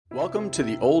Welcome to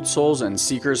the Old Souls and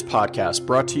Seekers podcast,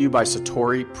 brought to you by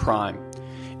Satori Prime.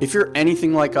 If you're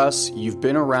anything like us, you've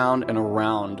been around and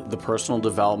around the personal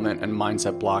development and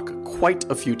mindset block quite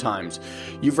a few times.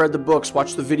 You've read the books,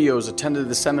 watched the videos, attended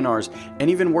the seminars, and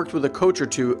even worked with a coach or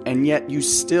two, and yet you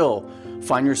still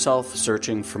find yourself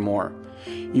searching for more.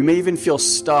 You may even feel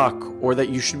stuck or that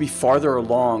you should be farther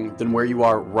along than where you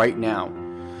are right now.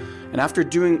 And after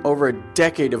doing over a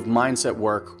decade of mindset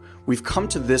work, we've come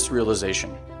to this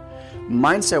realization.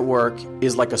 Mindset work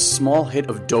is like a small hit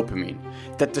of dopamine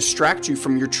that distracts you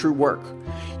from your true work.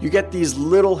 You get these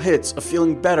little hits of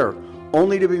feeling better,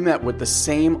 only to be met with the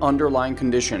same underlying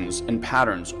conditions and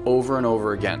patterns over and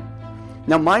over again.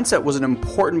 Now, mindset was an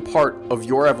important part of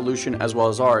your evolution as well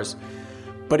as ours,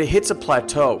 but it hits a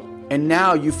plateau, and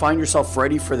now you find yourself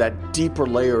ready for that deeper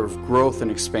layer of growth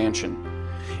and expansion.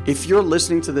 If you're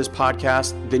listening to this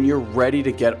podcast, then you're ready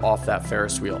to get off that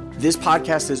Ferris wheel. This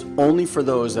podcast is only for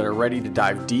those that are ready to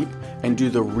dive deep and do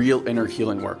the real inner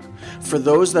healing work. For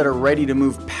those that are ready to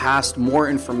move past more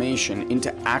information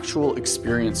into actual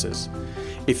experiences.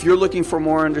 If you're looking for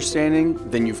more understanding,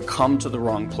 then you've come to the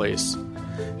wrong place.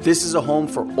 This is a home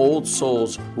for old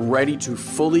souls ready to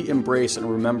fully embrace and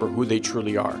remember who they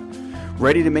truly are.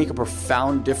 Ready to make a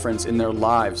profound difference in their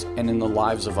lives and in the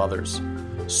lives of others.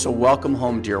 So welcome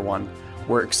home, dear one.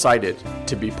 We're excited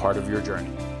to be part of your journey.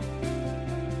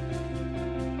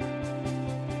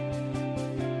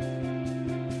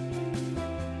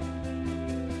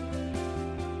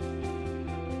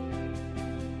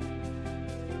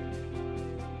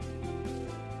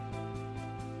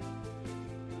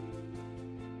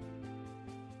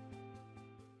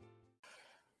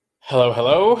 Hello,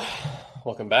 hello.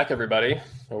 Welcome back, everybody,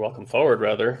 or welcome forward,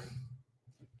 rather.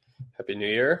 Happy New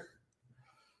Year.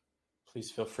 Please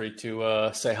feel free to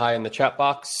say hi in the chat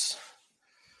box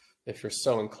if you're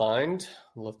so inclined.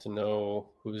 I'd love to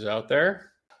know who's out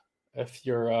there. If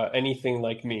you're anything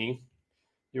like me,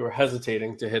 you were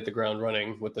hesitating to hit the ground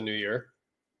running with the new year.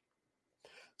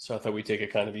 So I thought we'd take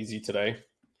it kind of easy today.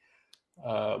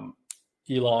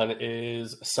 Elon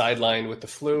is sidelined with the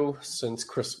flu since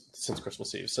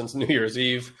Christmas Eve, since New Year's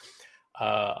Eve.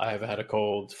 I have had a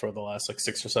cold for the last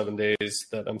 6 or 7 days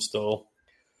that I'm still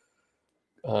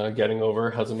getting over.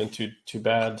 Hasn't been too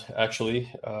bad,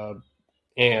 actually.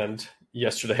 And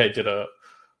yesterday I did a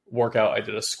workout. I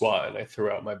did a squat and I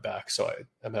threw out my back. So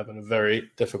I'm having a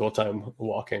very difficult time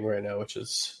walking right now, which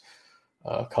is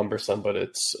cumbersome, but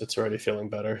it's already feeling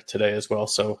better today as well.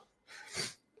 So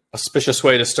auspicious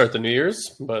way to start the New Year's,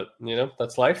 but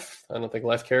that's life. I don't think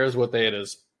life cares what day it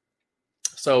is.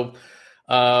 So,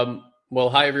 well,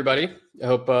 hi everybody. I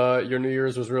hope your New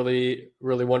Year's was really,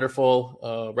 really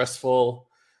wonderful, restful.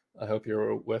 I hope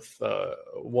you're with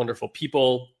wonderful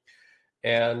people.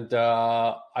 And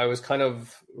I was kind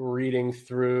of reading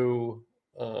through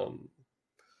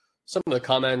some of the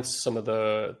comments, some of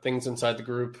the things inside the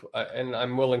group, and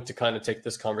I'm willing to kind of take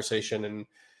this conversation in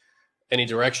any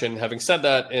direction. Having said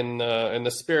that, in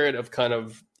the spirit of kind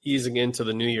of easing into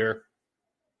the new year,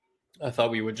 I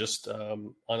thought we would just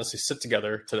honestly sit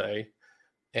together today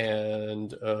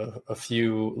and a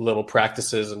few little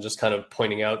practices and just kind of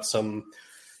pointing out some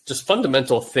just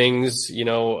fundamental things.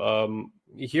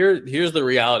 Here's the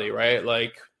reality, right?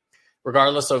 Like,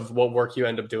 regardless of what work you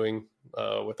end up doing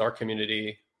with our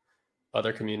community,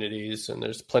 other communities, and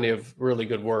there's plenty of really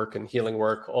good work and healing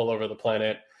work all over the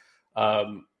planet.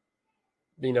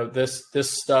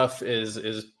 This stuff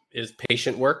is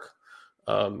patient work.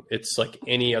 It's like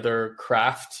any other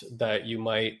craft that you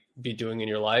might be doing in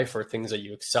your life, or things that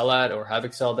you excel at or have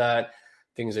excelled at,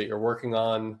 things that you're working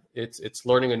on. It's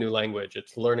learning a new language.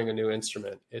 It's learning a new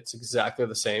instrument. It's exactly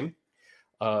the same.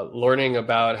 Learning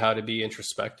about how to be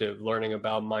introspective, learning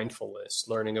about mindfulness,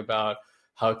 learning about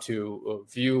how to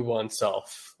view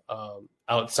oneself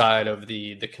outside of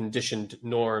the conditioned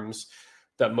norms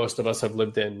that most of us have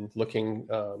lived in,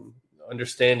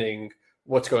 understanding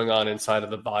what's going on inside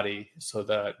of the body so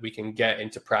that we can get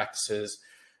into practices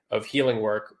of healing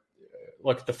work.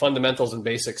 Look, the fundamentals and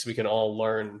basics we can all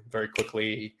learn very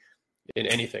quickly in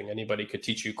anything. Anybody could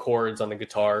teach you chords on the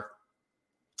guitar,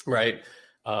 right?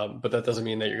 But that doesn't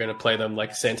mean that you're going to play them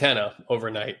like Santana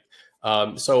overnight.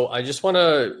 So I just want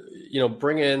to,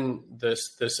 bring in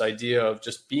this idea of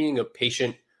just being a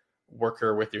patient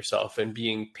worker with yourself and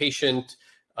being patient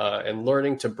and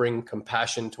learning to bring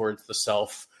compassion towards the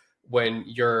self when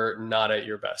you're not at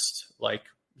your best. Like,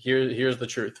 here's the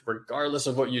truth. Regardless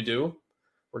of what you do,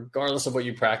 regardless of what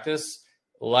you practice,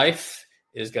 life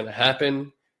is going to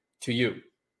happen to you,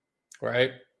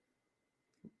 right?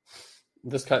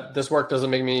 This work doesn't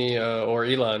make me or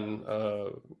Elon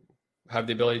have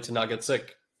the ability to not get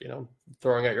sick.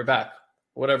 throwing at your back,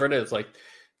 whatever it is. Like,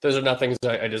 those are not things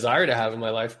I desire to have in my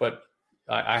life, but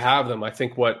I have them. I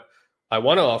think what I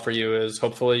want to offer you is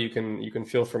hopefully you can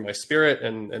feel from my spirit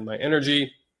and my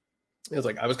energy. It's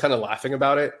like, I was kind of laughing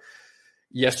about it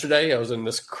yesterday. I was in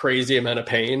this crazy amount of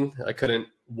pain. I couldn't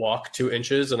walk 2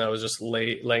 inches, and I was just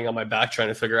laying on my back trying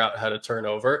to figure out how to turn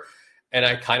over. And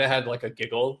I kind of had like a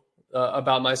giggle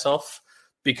about myself,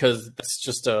 because that's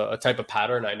just a type of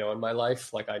pattern I know in my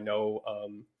life. Like, I know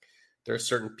there are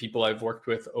certain people I've worked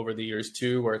with over the years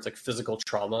too, where it's like physical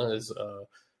trauma is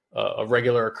a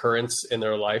regular occurrence in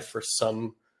their life for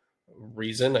some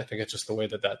reason. I think it's just the way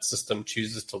that system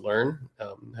chooses to learn.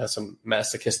 Has some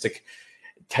masochistic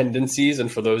tendencies.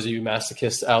 And for those of you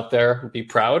masochists out there, be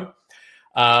proud.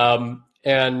 And,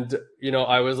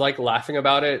 I was like laughing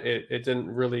about it. It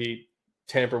didn't really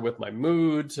tamper with my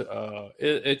mood.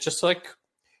 It just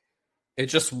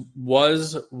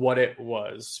was what it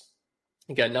was.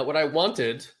 Again, not what I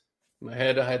wanted. In my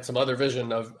head, I had some other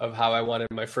vision of how I wanted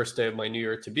my first day of my new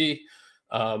year to be.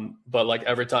 But like,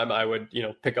 every time I would,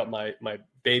 pick up my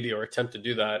baby or attempt to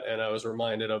do that, and I was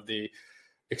reminded of the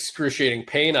excruciating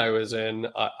pain I was in,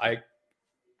 I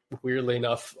weirdly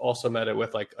enough also met it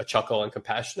with like a chuckle and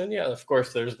compassion. And yeah, of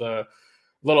course, there's the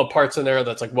little parts in there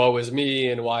that's like, woe is me,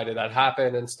 and why did that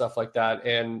happen, and stuff like that.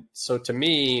 And so to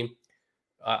me,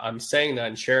 I'm saying that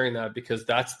and sharing that because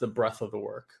that's the breadth of the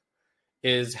work,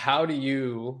 is how do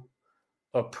you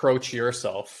approach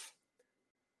yourself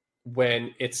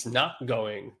when it's not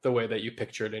going the way that you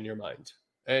pictured in your mind.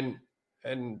 And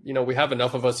we have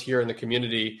enough of us here in the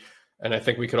community, and I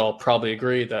think we could all probably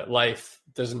agree that life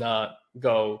does not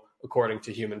go according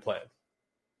to human plan.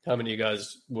 How many of you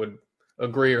guys would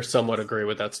agree or somewhat agree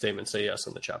with that statement? Say yes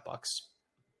in the chat box.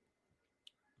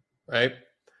 Right?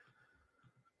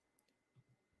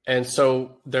 And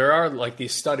so there are like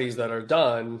these studies that are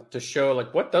done to show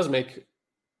like what does make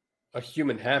a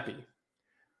human happy.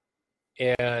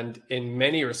 And in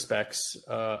many respects,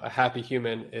 a happy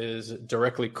human is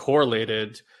directly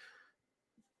correlated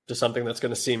to something that's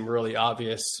going to seem really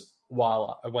obvious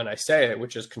when I say it,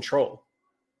 which is control.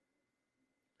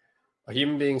 A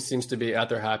human being seems to be at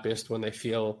their happiest when they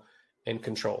feel in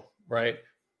control, right?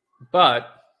 I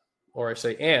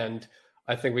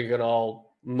think we can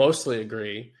all mostly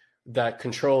agree that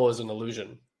control is an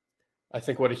illusion. I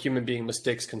think what a human being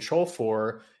mistakes control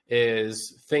for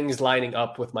is things lining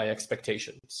up with my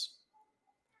expectations.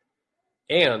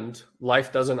 And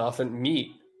life doesn't often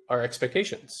meet our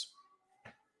expectations.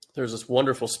 There's this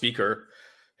wonderful speaker.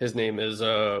 His name is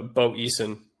Bo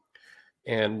Eason.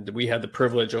 And we had the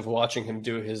privilege of watching him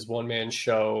do his one-man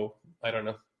show,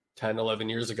 10, 11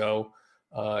 years ago.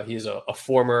 He's a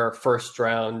former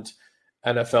first-round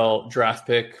NFL draft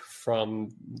pick from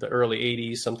the early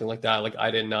 80s, something like that. Like, I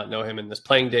did not know him in his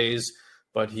playing days,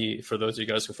 but for those of you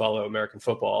guys who follow American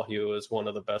football, he was one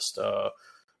of the best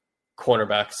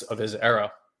cornerbacks of his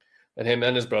era. And him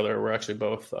and his brother were actually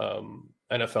both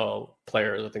NFL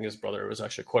players. I think his brother was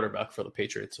actually a quarterback for the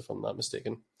Patriots, if I'm not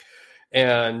mistaken.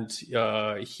 And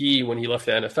when he left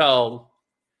the NFL,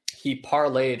 he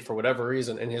parlayed, for whatever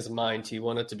reason, in his mind, he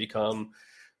wanted to become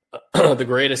the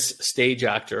greatest stage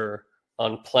actor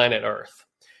on planet Earth.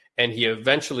 And he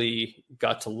eventually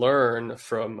got to learn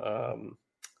from, I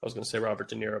was going to say Robert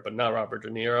De Niro, but not Robert De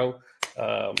Niro.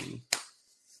 I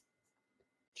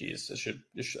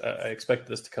expected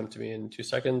this to come to me in 2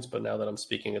 seconds, but now that I'm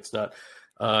speaking, it's not.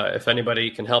 If anybody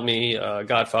can help me,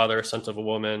 Godfather, Sons of a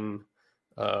Woman,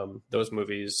 those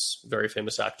movies, very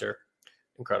famous actor,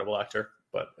 incredible actor,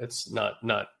 but it's not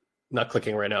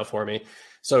clicking right now for me.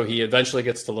 So he eventually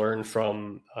gets to learn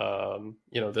from,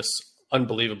 this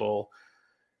unbelievable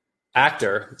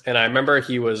actor. And I remember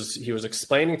he was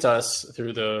explaining to us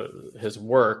through his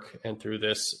work and through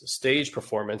this stage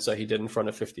performance that he did in front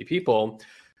of 50 people,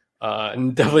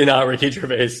 and definitely not Ricky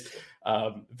Gervais,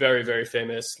 very, very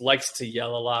famous, likes to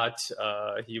yell a lot.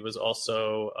 He was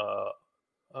also,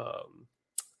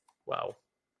 wow,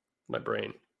 my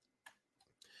brain.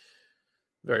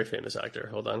 Very famous actor.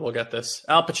 Hold on, we'll get this.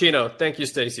 Al Pacino. Thank you,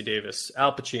 Stacey Davis.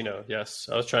 Al Pacino. Yes,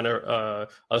 I was trying to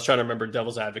remember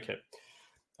Devil's Advocate.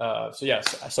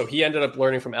 So he ended up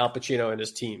learning from Al Pacino and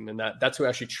his team, and that's who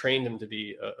actually trained him to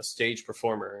be a stage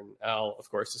performer. And Al, of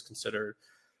course, is considered,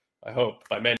 I hope,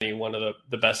 by many, one of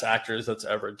the best actors that's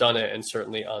ever done it, and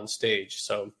certainly on stage.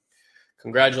 So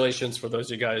congratulations for those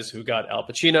of you guys who got Al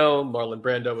Pacino. Marlon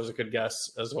Brando was a good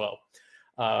guess as well.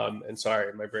 And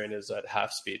sorry, my brain is at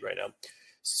half speed right now.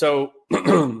 So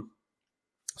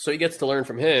he gets to learn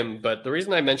from him. But the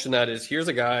reason I mention that is here's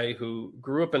a guy who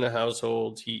grew up in a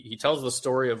household. He tells the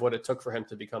story of what it took for him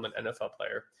to become an NFL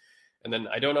player. And then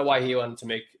I don't know why he wanted to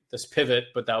make this pivot,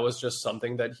 but that was just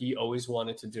something that he always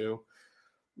wanted to do.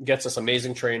 Gets this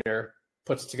amazing trainer,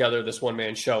 puts together this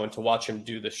one-man show, and to watch him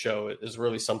do the show is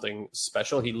really something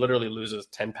special. He literally loses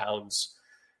 10 pounds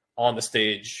on the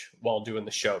stage while doing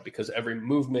the show because every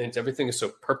movement, everything is so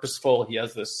purposeful. He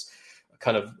has this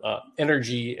kind of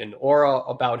energy and aura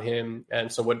about him.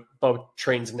 And so when Bo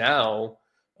trains now,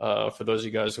 for those of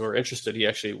you guys who are interested, he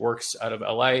actually works out of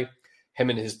LA. Him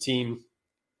and his team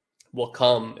will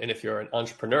come, and if you're an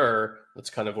entrepreneur, that's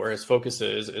kind of where his focus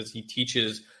is he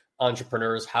teaches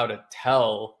entrepreneurs how to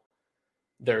tell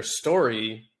their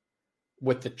story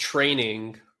with the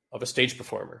training of a stage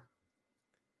performer.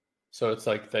 So it's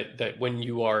like that when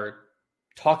you are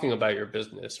talking about your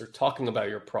business or talking about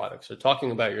your products or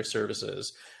talking about your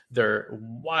services, they're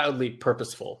wildly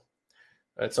purposeful.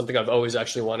 It's something I've always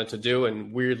actually wanted to do.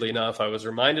 And weirdly enough, I was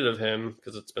reminded of him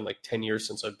because it's been like 10 years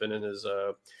since I've been in his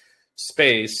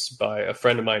space by a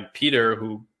friend of mine, Peter,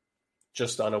 who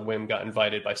just on a whim got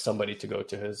invited by somebody to go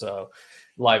to his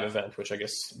live event, which I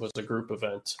guess was a group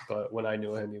event. But when I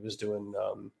knew him, he was doing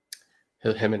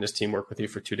him and his team work with you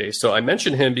for 2 days. So I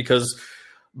mentioned him because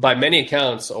by many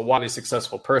accounts, a wildly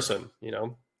successful person, you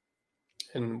know,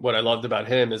 and what I loved about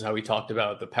him is how he talked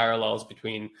about the parallels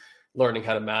between learning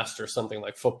how to master something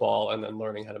like football and then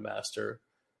learning how to master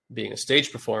being a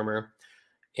stage performer.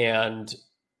 And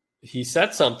he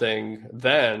said something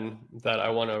then that I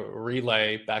want to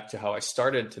relay back to how I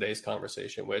started today's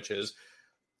conversation, which is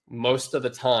most of the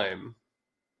time,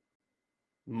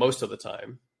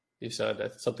 he said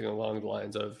that something along the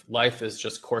lines of life is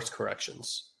just course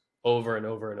corrections over and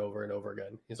over and over and over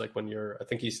again. He's like, I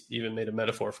think he's even made a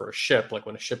metaphor for a ship, like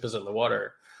when a ship is in the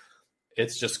water,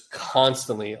 it's just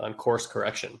constantly on course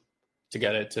correction to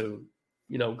get it to,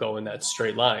 you know, go in that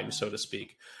straight line, so to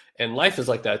speak. And life is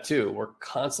like that too. We're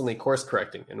constantly course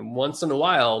correcting. And once in a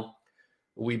while,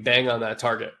 we bang on that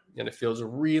target and it feels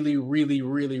really, really,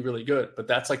 really, really good. But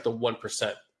that's like the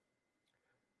 1%.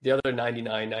 The other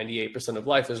 99, 98% of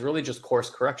life is really just course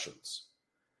corrections.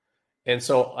 And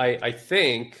so I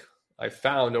think I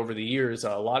found over the years,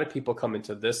 a lot of people come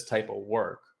into this type of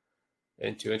work,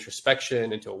 into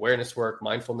introspection, into awareness work,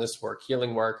 mindfulness work,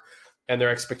 healing work. And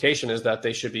their expectation is that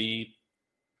they should be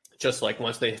just like,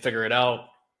 once they figure it out,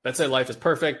 let's say life is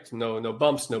perfect, no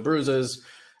bumps, no bruises,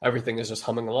 everything is just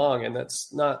humming along. And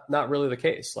that's not really the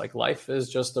case. Like life is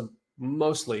just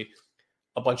mostly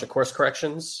a bunch of course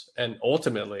corrections. And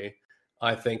ultimately,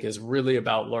 I think is really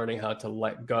about learning how to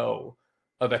let go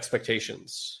of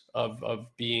expectations, of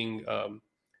being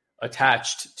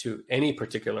attached to any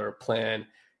particular plan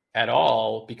at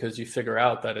all, because you figure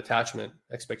out that attachment,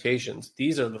 expectations,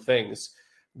 these are the things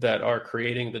that are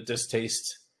creating the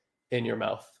distaste in your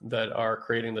mouth, that are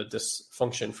creating the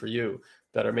dysfunction for you,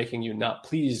 that are making you not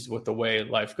pleased with the way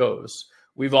life goes.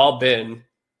 We've all been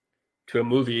to a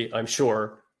movie, I'm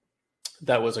sure,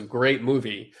 that was a great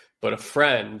movie, but a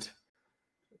friend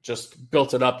just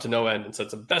built it up to no end and said,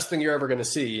 it's the best thing you're ever going to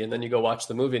see. And then you go watch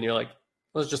the movie and you're like,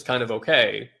 well, it's just kind of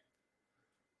okay.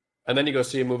 And then you go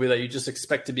see a movie that you just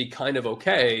expect to be kind of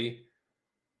okay,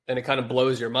 and it kind of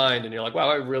blows your mind. And you're like, wow,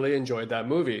 I really enjoyed that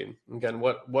movie. And again,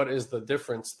 what is the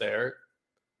difference there?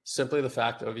 Simply the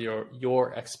fact of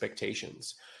your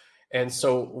expectations. And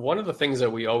so one of the things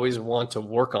that we always want to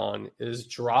work on is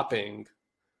dropping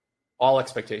all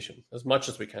expectation as much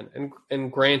as we can.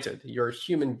 And granted, you're a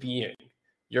human being.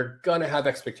 You're going to have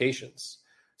expectations.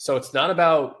 So it's not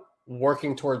about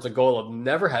working towards a goal of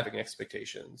never having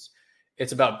expectations.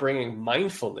 It's about bringing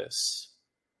mindfulness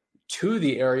to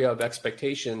the area of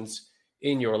expectations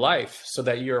in your life so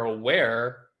that you're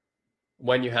aware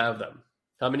when you have them.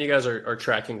 How many of you guys are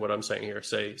tracking what I'm saying here?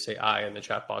 Say I in the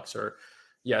chat box or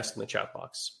yes in the chat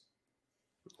box.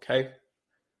 Okay.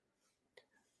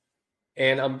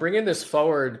 And I'm bringing this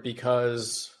forward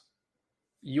because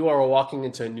you are walking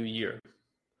into a new year.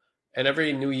 And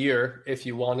every new year, if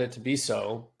you want it to be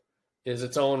so, is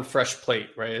its own fresh plate,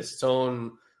 right? It's its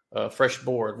own fresh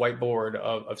board, whiteboard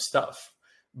of stuff.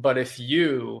 But if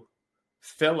you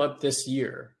fill up this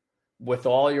year with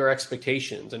all your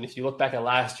expectations, and if you look back at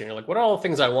last year, you're like, what are all the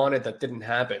things I wanted that didn't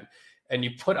happen? And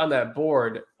you put on that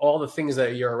board all the things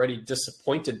that you're already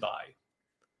disappointed by,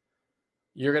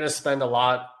 you're going to spend a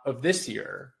lot of this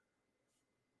year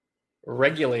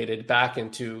regulated back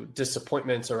into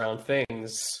disappointments around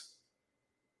things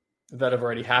that have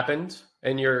already happened.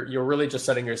 And you're really just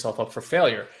setting yourself up for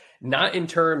failure, not in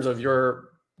terms of your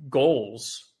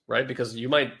goals, right? Because you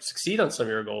might succeed on some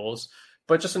of your goals,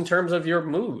 but just in terms of your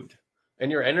mood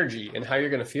and your energy and how you're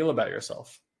going to feel about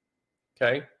yourself.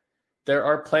 Okay. There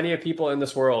are plenty of people in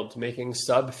this world making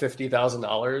sub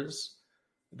 $50,000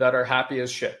 that are happy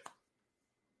as shit.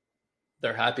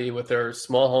 They're happy with their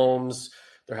small homes.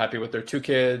 They're happy with their 2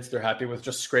 kids. They're happy with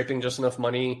just scraping just enough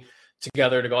money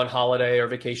together to go on holiday or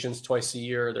vacations twice a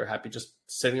year. They're happy just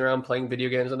sitting around playing video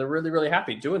games, and they're really, really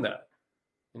happy doing that.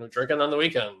 Drinking on the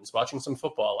weekends, watching some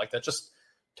football, like that just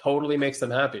totally makes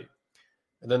them happy.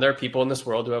 And then there are people in this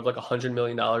world who have like $100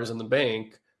 million in the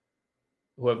bank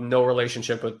who have no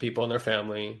relationship with people in their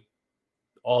family.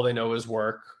 All they know is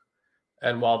work.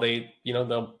 And while they,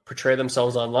 they'll portray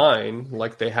themselves online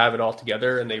like they have it all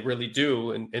together, and they really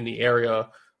do in the area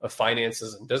of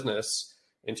finances and business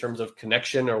in terms of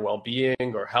connection or well-being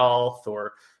or health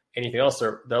or anything else,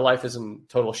 their life is in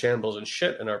total shambles and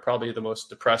shit, and are probably the most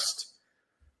depressed,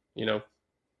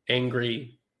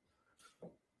 angry,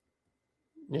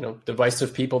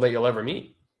 divisive people that you'll ever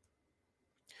meet.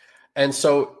 And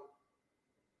so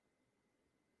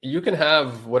you can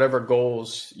have whatever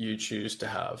goals you choose to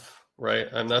have, right?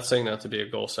 I'm not saying not to be a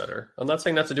goal setter. I'm not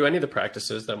saying not to do any of the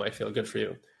practices that might feel good for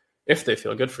you, if they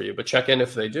feel good for you, but check in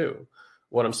if they do.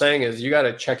 What I'm saying is you got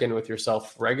to check in with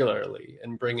yourself regularly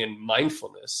and bring in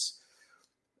mindfulness,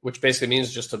 which basically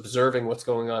means just observing what's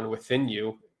going on within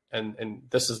you. And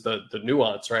this is the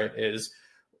nuance, right? Is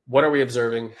what are we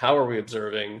observing? How are we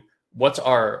observing? What's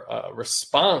our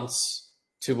response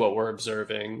to what we're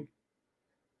observing?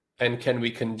 And can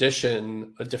we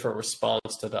condition a different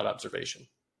response to that observation?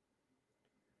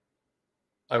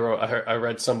 I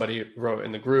read somebody wrote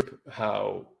in the group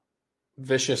how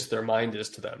vicious their mind is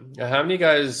to them. Now, how many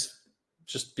guys,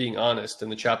 just being honest in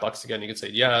the chat box again, you can say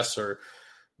yes or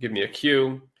give me a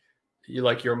Q.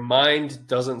 Your mind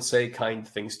doesn't say kind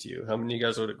things to you. How many of you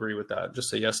guys would agree with that? Just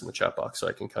say yes in the chat box so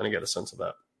I can kind of get a sense of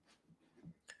that.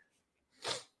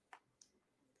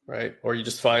 Right? Or you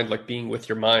just find like being with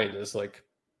your mind is like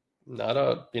not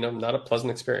a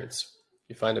pleasant experience.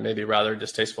 You find it maybe rather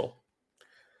distasteful.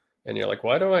 And you're like,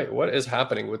 what is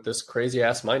happening with this crazy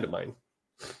ass mind of mine?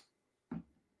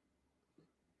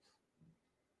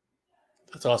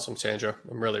 That's awesome, Sandra.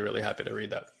 I'm really, really happy to read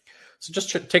that. So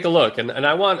just take a look. And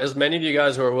I want as many of you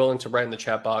guys who are willing to write in the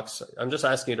chat box, I'm just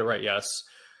asking you to write yes.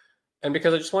 And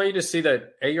because I just want you to see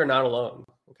that, A, you're not alone,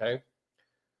 okay?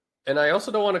 And I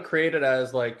also don't want to create it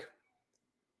as like,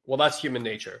 well, that's human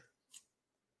nature.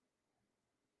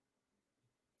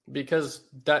 Because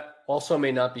that also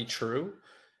may not be true.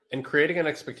 And creating an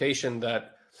expectation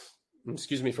that,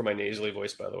 excuse me for my nasally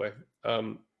voice, by the way,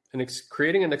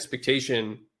 creating an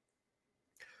expectation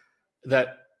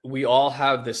that we all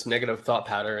have this negative thought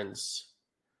patterns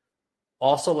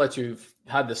also lets you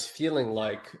have this feeling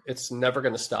like it's never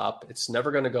going to stop. It's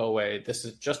never going to go away. This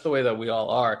is just the way that we all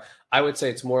are. I would say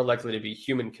it's more likely to be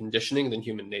human conditioning than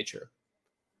human nature.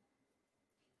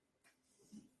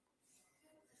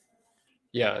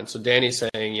 Yeah. And so Danny's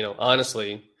saying,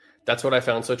 honestly, that's what I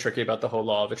found so tricky about the whole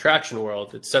law of attraction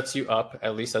world. It sets you up,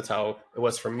 at least that's how it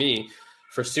was for me,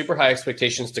 for super high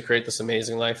expectations to create this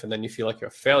amazing life. And then you feel like you're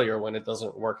a failure when it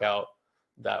doesn't work out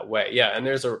that way. Yeah. And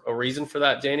there's a reason for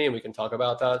that, Danny, and we can talk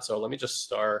about that. So let me just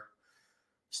star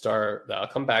that. I'll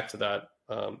come back to that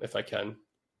if I can.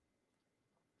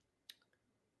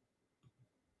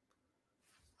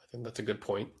 I think that's a good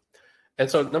point. And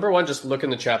so number one, just look in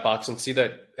the chat box and see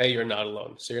that, A, you're not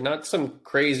alone. So you're not some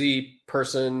crazy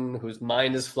person whose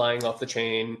mind is flying off the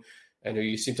chain and who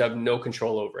you seem to have no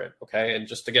control over it. Okay. And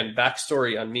just again,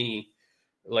 backstory on me,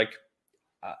 like,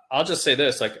 I'll just say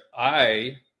this, like,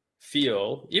 I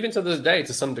feel, even to this day,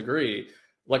 to some degree,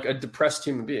 like a depressed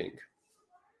human being.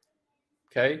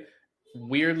 Okay.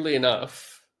 Weirdly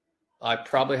enough, I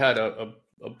probably had a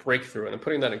breakthrough, and I'm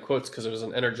putting that in quotes because it was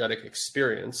an energetic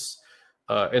experience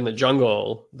in the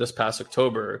jungle this past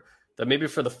October, that maybe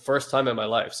for the first time in my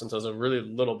life, since I was a really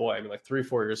little boy, I mean like 3 or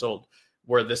 4 years old,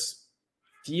 where this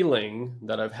feeling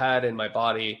that I've had in my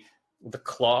body, the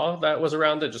claw that was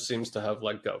around it just seems to have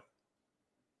let go.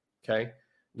 Okay.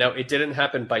 Now, it didn't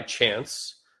happen by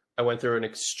chance. I went through an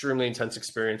extremely intense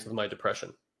experience with my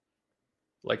depression.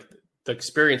 Like, the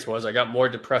experience was I got more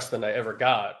depressed than I ever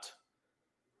got.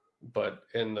 But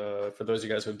for those of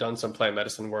you guys who've done some plant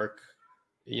medicine work,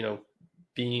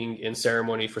 being in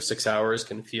ceremony for 6 hours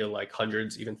can feel like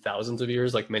hundreds, even thousands of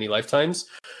years, like many lifetimes.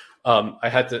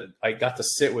 I got to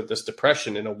sit with this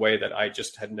depression in a way that I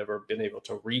just had never been able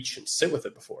to reach and sit with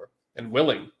it before, and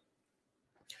willing.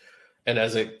 And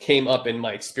as it came up in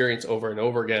my experience over and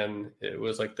over again, it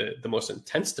was like the most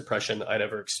intense depression I'd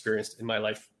ever experienced in my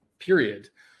life, period.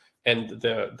 And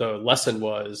the lesson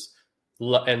was,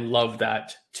 and love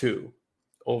that too,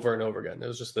 over and over again. It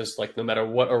was just this, like, no matter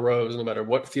what arose, no matter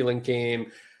what feeling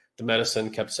came, the medicine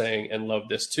kept saying, and love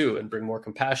this too, and bring more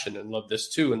compassion, and love this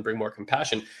too, and bring more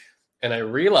compassion. And I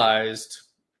realized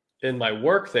in my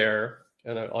work there,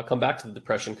 And I'll come back to the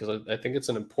depression because I think it's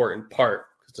an important part,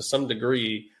 because to some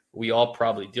degree, we all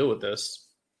probably deal with this.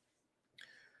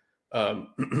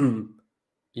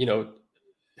 You know,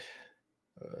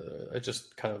 I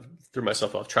just kind of threw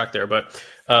myself off track there, but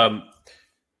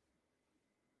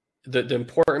the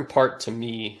important part to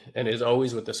me, and is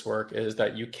always with this work, is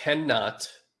that you cannot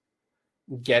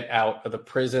get out of the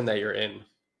prison that you're in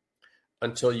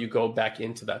until you go back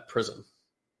into that prison.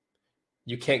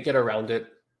 You can't get around it.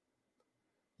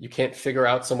 You can't figure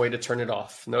out some way to turn it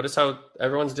off. Notice how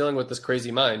everyone's dealing with this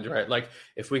crazy mind, right? Like,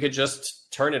 if we could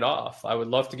just turn it off, I would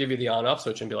love to give you the on-off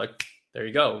switch and be like, there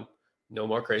you go. No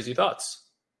more crazy thoughts.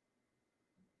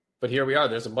 But here we are.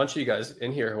 There's a bunch of you guys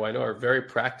in here who I know are very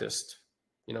practiced,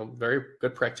 very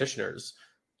good practitioners,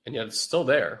 and yet it's still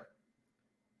there.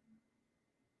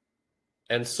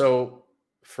 And so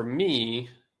for me,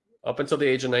 up until the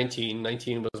age of 19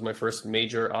 was my first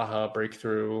major aha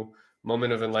breakthrough,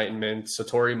 moment of enlightenment,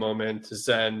 Satori moment,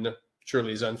 Zen,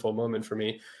 truly Zenful moment for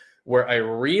me, where I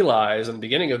realized, and the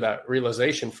beginning of that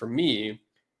realization for me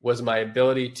was my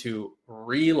ability to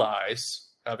realize,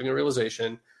 having a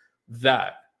realization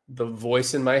that the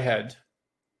voice in my head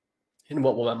and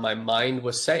what my mind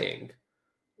was saying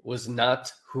was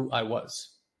not who I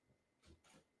was.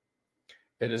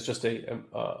 It is just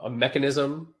a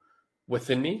mechanism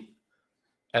within me.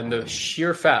 And the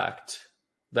sheer fact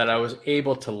that I was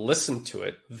able to listen to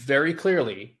it very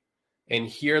clearly and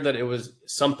hear that it was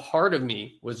some part of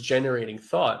me was generating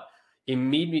thought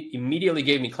immediately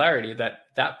gave me clarity that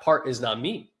that part is not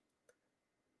me.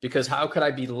 Because how could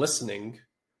I be listening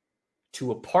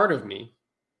to a part of me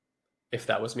if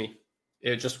that was me?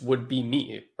 It just would be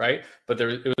me, right? But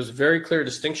it was a very clear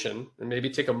distinction. And maybe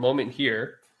take a moment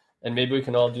here, and maybe we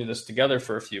can all do this together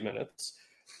for a few minutes,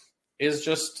 is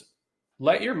just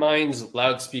let your mind's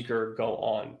loudspeaker go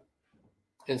on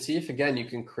and see if, again, you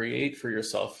can create for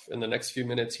yourself in the next few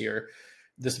minutes here.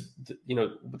 The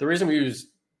reason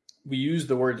we use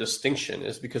the word distinction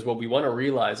is because what we want to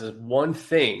realize is one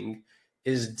thing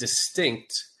is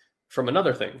distinct from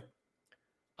another thing.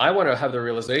 I want to have the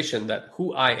realization that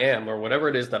who I am, or whatever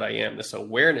it is that I am, this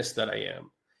awareness that I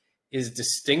am, is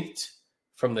distinct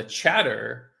from the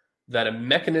chatter that a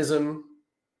mechanism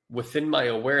within my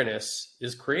awareness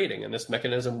is creating. And this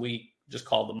mechanism we just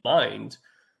call the mind.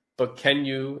 But can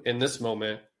you, in this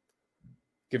moment,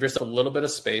 give yourself a little bit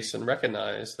of space and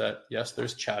recognize that, yes,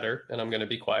 there's chatter, and I'm going to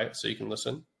be quiet so you can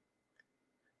listen.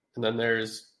 And then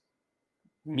there's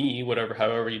me,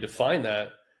 however you define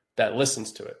that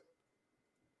listens to it.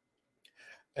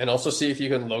 And also see if you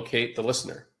can locate the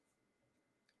listener.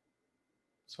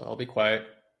 So I'll be quiet.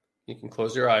 You can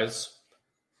close your eyes.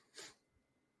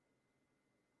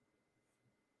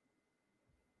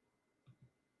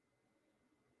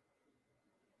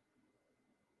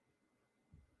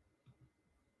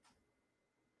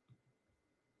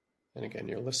 And again,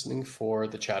 you're listening for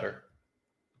the chatter.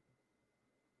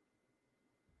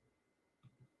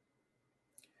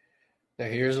 Now,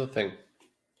 here's the thing.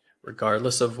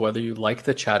 Regardless of whether you like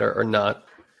the chatter or not,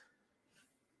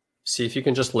 see if you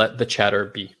can just let the chatter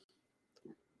be.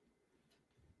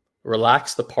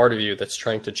 Relax the part of you that's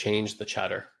trying to change the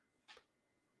chatter.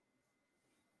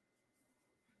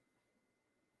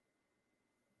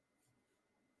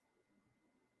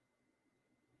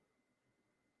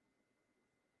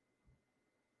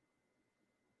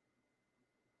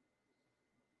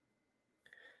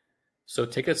 So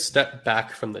take a step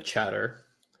back from the chatter,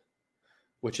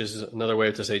 which is another way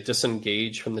to say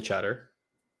disengage from the chatter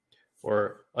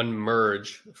or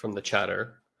unmerge from the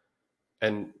chatter,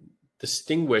 and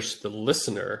distinguish the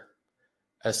listener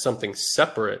as something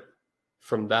separate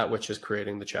from that which is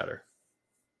creating the chatter.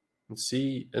 And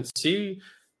see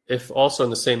if also in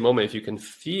the same moment, if you can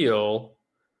feel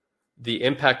the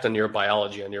impact on your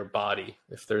biology, on your body.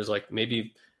 If there's like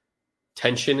maybe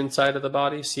tension inside of the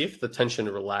body, see if the tension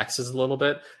relaxes a little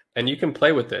bit, and you can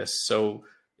play with this. So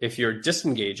if you're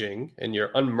disengaging and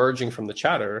you're unmerging from the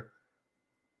chatter,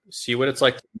 see what it's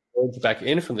like to merge back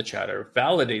in from the chatter,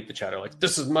 validate the chatter, like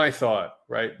this is my thought,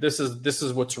 right? This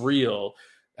is what's real,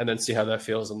 and then see how that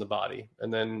feels in the body.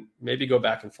 And then maybe go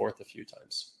back and forth a few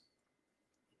times.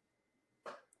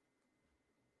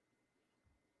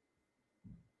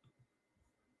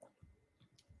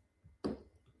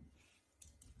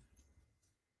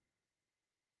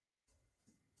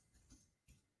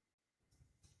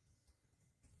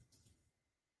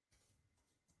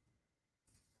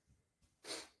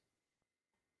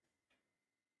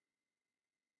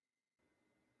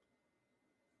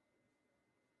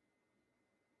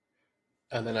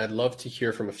 And then I'd love to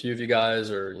hear from a few of you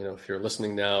guys, or if you're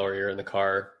listening now or you're in the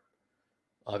car,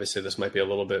 Obviously, this might be a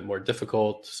little bit more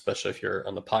difficult, especially if you're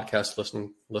on the podcast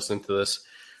listening to this.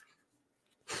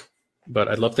 But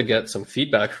I'd love to get some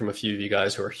feedback from a few of you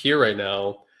guys who are here right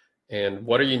now. And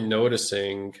what are you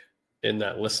noticing in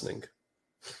that listening?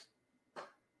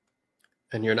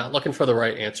 And you're not looking for the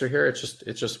right answer here. It's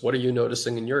just what are you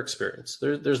noticing in your experience?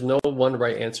 There's no one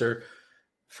right answer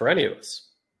for any of us.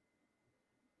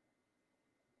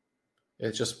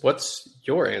 It's just, what's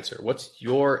your answer? What's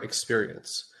your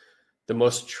experience? The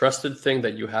most trusted thing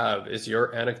that you have is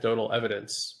your anecdotal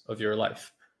evidence of your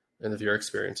life and of your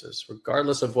experiences,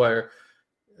 regardless of where,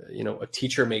 a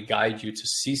teacher may guide you to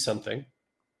see something.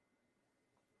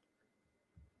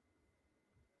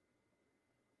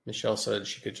 Michelle said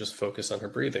she could just focus on her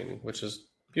breathing, which is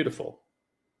beautiful.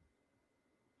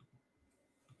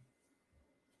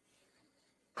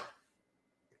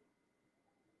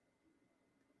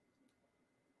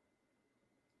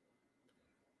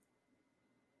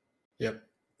 Yep.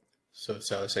 So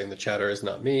Sally's saying the chatter is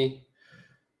not me.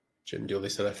 Jim Dooley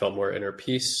said I felt more inner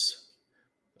peace.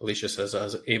 Alicia says I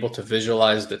was able to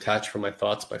visualize, detach from my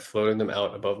thoughts by floating them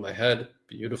out above my head.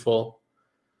 Beautiful.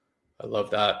 I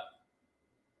love that.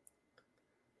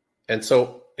 And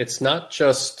so it's not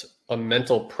just a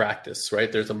mental practice,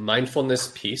 right? There's a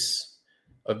mindfulness piece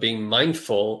of being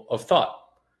mindful of thought.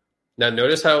 Now,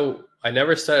 notice how I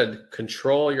never said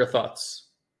control your thoughts.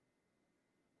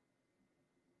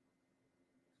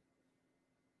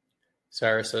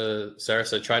 Sarah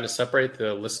said, trying to separate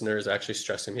the listener is actually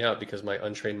stressing me out because my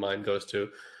untrained mind goes to,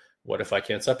 what if I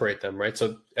can't separate them, right?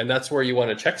 So, and that's where you want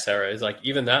to check, Sarah, is like,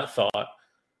 even that thought,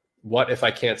 what if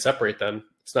I can't separate them?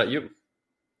 It's not you.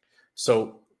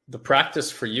 So the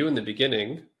practice for you in the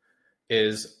beginning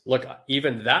is, look,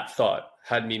 even that thought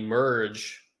had me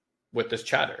merge with this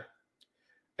chatter.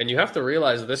 And you have to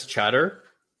realize this chatter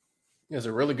is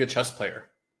a really good chess player.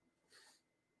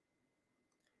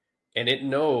 And it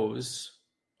knows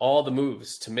all the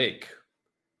moves to make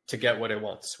to get what it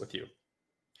wants with you.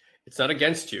 It's not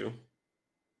against you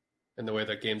in the way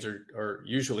that games are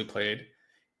usually played.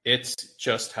 It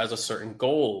just has a certain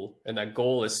goal, and that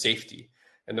goal is safety.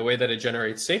 And the way that it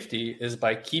generates safety is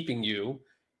by keeping you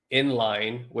in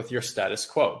line with your status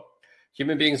quo.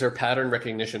 Human beings are pattern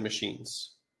recognition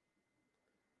machines.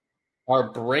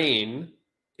 Our brain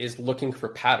is looking for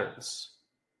patterns.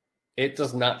 It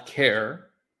does not care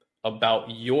about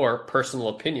your personal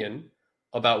opinion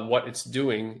about what it's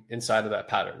doing inside of that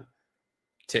pattern.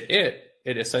 To it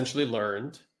essentially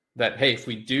learned that, hey, if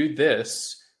we do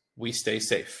this, we stay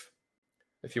safe.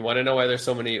 If you want to know why there's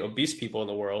so many obese people in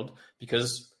the world,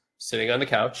 because sitting on the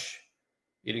couch,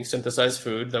 eating synthesized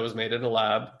food that was made in a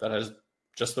lab that has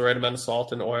just the right amount of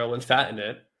salt and oil and fat in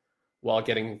it, while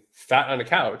getting fat on a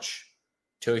couch,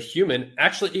 to a human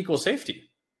actually equals safety.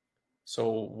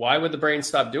 So why would the brain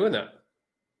stop doing that?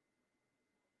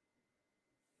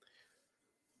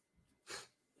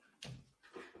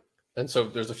 And so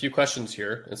there's a few questions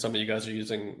here, and some of you guys are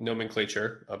using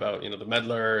nomenclature about, the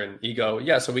meddler and ego.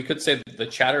 Yeah, so we could say that the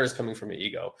chatter is coming from an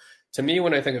ego. To me,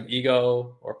 when I think of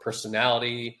ego or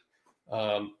personality,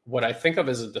 what I think of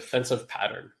is a defensive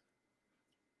pattern.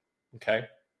 Okay?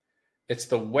 It's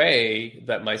the way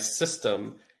that my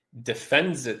system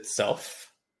defends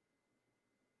itself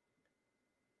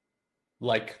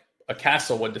like a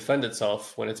castle would defend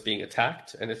itself when it's being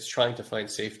attacked and it's trying to find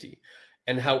safety.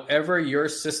 And however your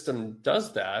system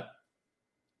does that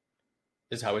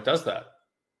is how it does that.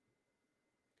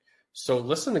 So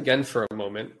listen again for a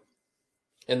moment.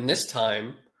 And this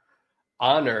time,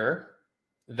 honor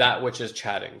that which is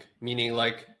chatting, meaning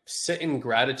like sit in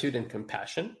gratitude and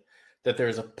compassion that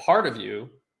there's a part of you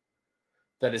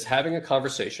that is having a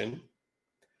conversation,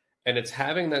 and it's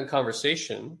having that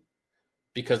conversation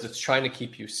because it's trying to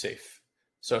keep you safe.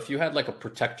 So if you had like a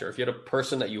protector, if you had a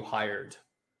person that you hired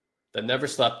that never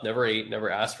slept, never ate, never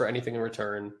asked for anything in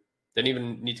return, didn't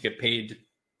even need to get paid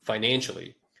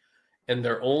financially, and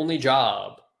their only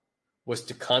job was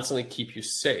to constantly keep you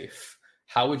safe,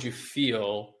 how would you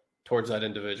feel towards that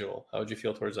individual? How would you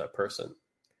feel towards that person?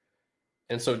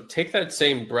 And so take that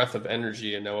same breath of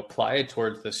energy and now apply it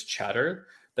towards this chatter,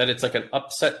 that it's like an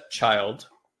upset child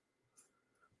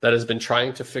that has been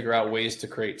trying to figure out ways to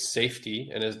create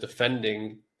safety and is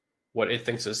defending what it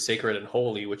thinks is sacred and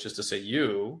holy, which is to say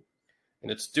you,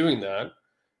 and it's doing that.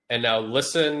 And now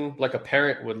listen like a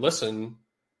parent would listen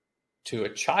to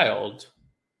a child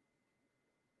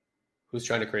who's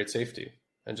trying to create safety,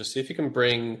 and just see if you can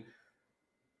bring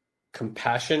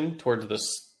compassion towards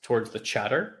the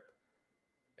chatter,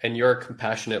 and you're a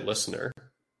compassionate listener,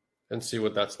 and see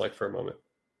what that's like for a moment.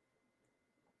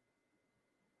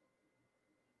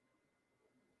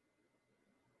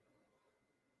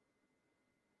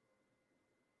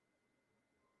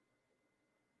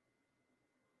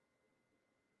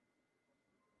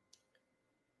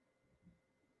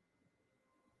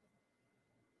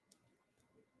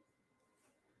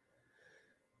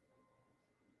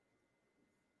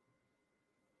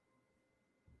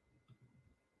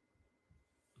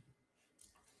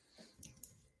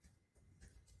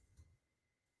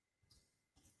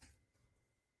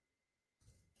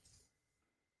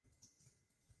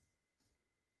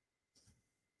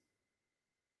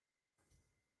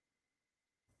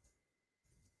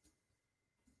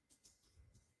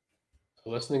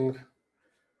 Listening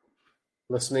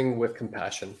with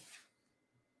compassion.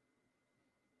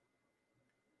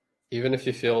 Even if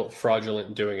you feel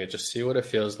fraudulent doing it, just see what it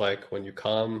feels like when you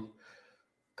calm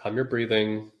your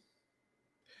breathing,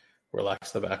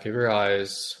 relax the back of your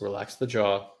eyes, relax the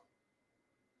jaw.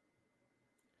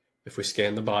 If we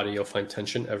scan the body, you'll find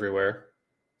tension everywhere.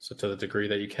 So to the degree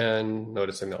that you can,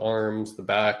 noticing the arms, the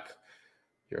back,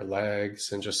 your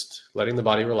legs, and just letting the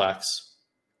body relax.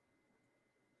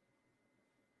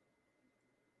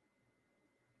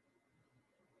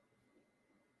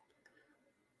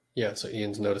 Yeah, so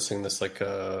Ian's noticing this like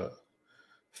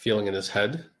feeling in his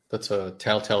head. That's a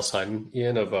telltale sign,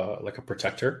 Ian, of like a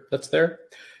protector that's there.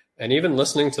 And even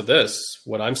listening to this,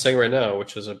 what I'm saying right now,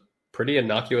 which is a pretty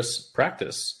innocuous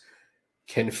practice,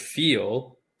 can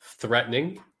feel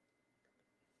threatening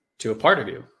to a part of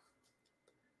you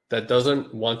that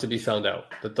doesn't want to be found out,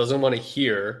 that doesn't want to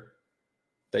hear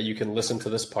that you can listen to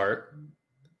this part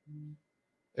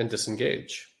and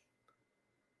disengage.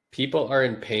 People are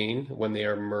in pain when they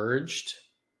are merged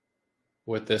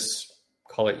with this,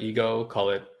 call it ego, call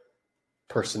it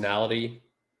personality.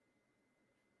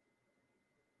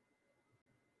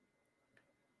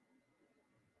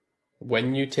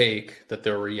 When you take that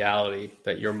the reality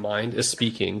that your mind is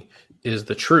speaking is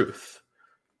the truth,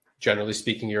 generally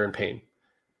speaking, you're in pain.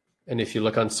 And if you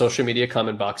look on social media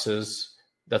comment boxes,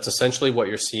 that's essentially what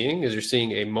you're seeing, is you're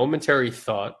seeing a momentary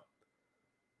thought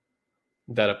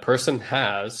that a person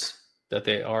has that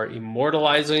they are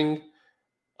immortalizing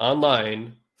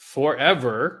online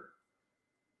forever,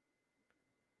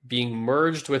 being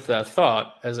merged with that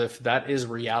thought as if that is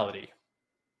reality.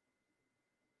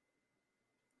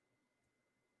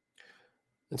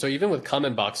 And so even with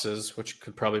comment boxes, which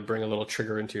could probably bring a little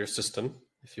trigger into your system,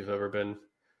 if you've ever been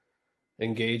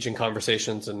engaged in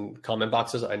conversations and comment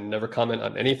boxes, I never comment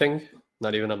on anything,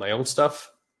 not even on my own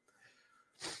stuff.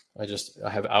 I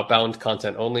have outbound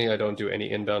content only. I don't do any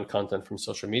inbound content from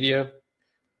social media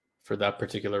for that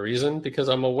particular reason, because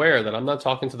I'm aware that I'm not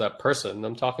talking to that person.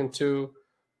 I'm talking to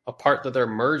a part that they're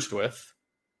merged with.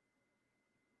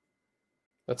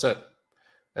 That's it.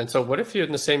 And so what if you,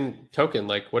 in the same token,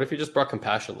 like what if you just brought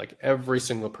compassion? Like every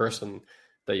single person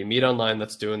that you meet online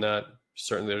that's doing that,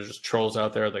 certainly there's just trolls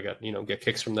out there that get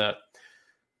kicks from that.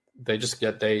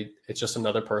 It's just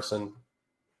another person,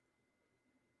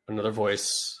 another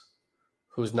voice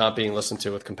who's not being listened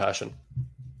to with compassion.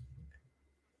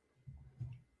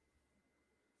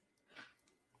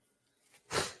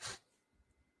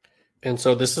 And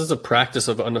so this is a practice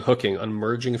of unhooking,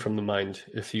 unmerging from the mind.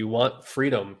 If you want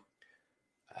freedom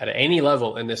at any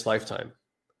level in this lifetime,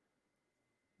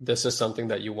 this is something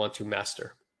that you want to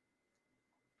master.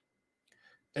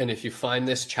 And if you find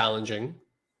this challenging,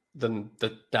 then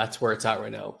that's where it's at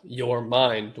right now. Your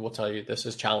mind will tell you this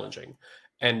is challenging.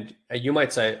 And you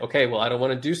might say, okay, well, I don't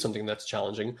want to do something that's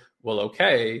challenging. Well,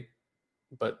 okay,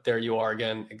 but there you are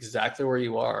again, exactly where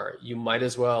you are. You might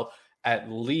as well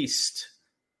at least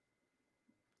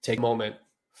take a moment,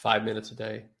 5 minutes a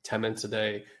day, 10 minutes a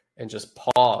day, and just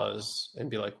pause and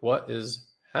be like, what is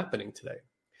happening today?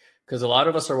 Because a lot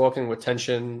of us are walking with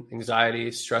tension, anxiety,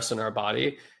 stress in our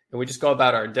body, and we just go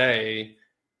about our day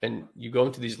and you go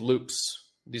into these loops,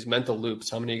 these mental loops.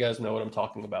 How many of you guys know what I'm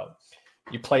talking about?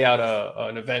 You play out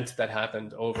an event that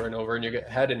happened over and over in your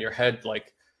head, and your head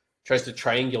like tries to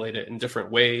triangulate it in different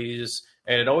ways.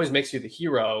 And it always makes you the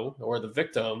hero or the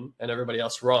victim and everybody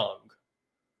else wrong.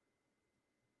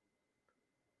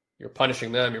 You're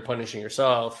punishing them, you're punishing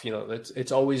yourself.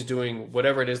 It's always doing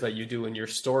whatever it is that you do in your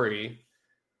story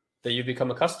that you become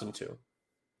accustomed to.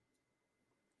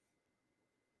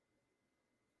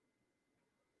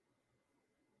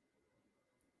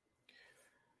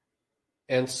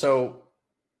 And so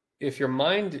if your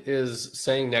mind is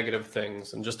saying negative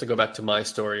things, and just to go back to my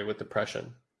story with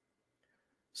depression.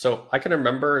 So I can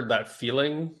remember that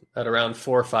feeling at around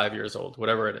 4 or 5 years old,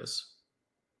 whatever it is.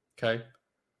 Okay.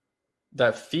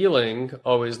 That feeling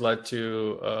always led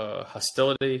to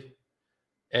hostility,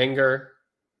 anger,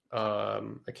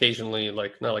 occasionally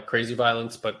not like crazy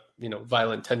violence, but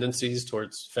violent tendencies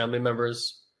towards family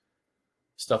members,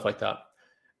 stuff like that.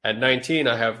 At 19,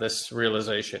 I have this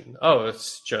realization,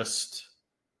 it's just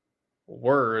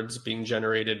words being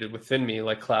generated within me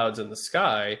like clouds in the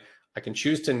sky. I can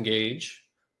choose to engage,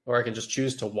 or I can just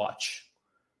choose to watch.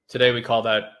 Today we call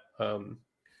that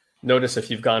notice if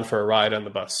you've gone for a ride on the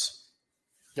bus.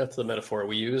 That's the metaphor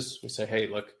we use. We say, hey,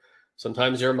 look,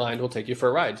 sometimes your mind will take you for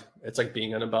a ride. It's like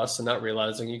being on a bus and not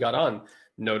realizing you got on.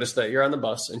 Notice that you're on the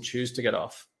bus and choose to get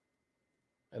off.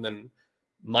 And then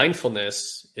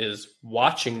mindfulness is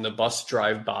watching the bus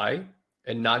drive by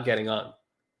and not getting on.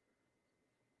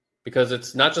 because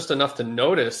it's not just enough to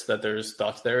notice that there's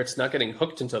thoughts there. It's not getting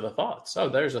hooked into the thoughts. Oh,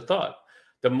 there's a thought.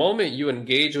 The moment you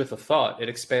engage with a thought, it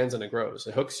expands and it grows.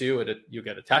 It hooks you, you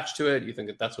get attached to it. You think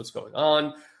that that's what's going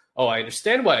on. Oh, I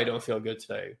understand why I don't feel good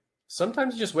today.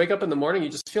 Sometimes you just wake up in the morning, you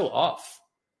just feel off.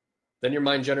 Then your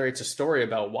mind generates a story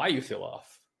about why you feel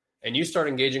off. And you start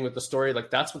engaging with the story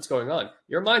like that's what's going on.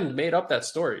 Your mind made up that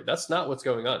story. That's not what's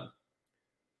going on.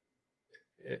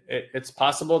 It's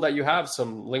possible that you have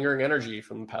some lingering energy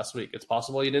from the past week. It's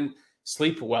possible you didn't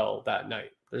sleep well that night.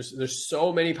 There's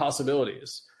so many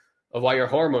possibilities of why your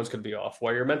hormones could be off,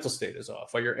 why your mental state is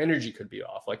off, why your energy could be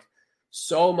off. Like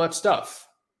so much stuff,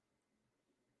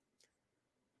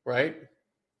 right?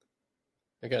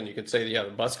 Again, you could say, yeah, the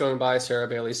bus going by, Sarah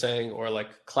Bailey saying, or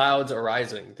like clouds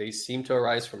arising. They seem to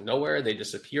arise from nowhere. They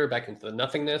disappear back into the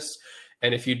nothingness.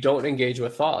 And if you don't engage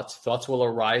with thoughts, thoughts will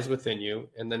arise within you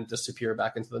and then disappear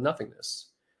back into the nothingness.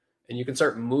 And you can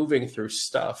start moving through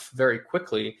stuff very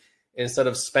quickly instead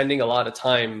of spending a lot of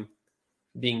time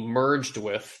being merged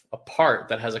with a part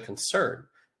that has a concern.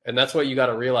 And that's what you got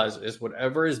to realize is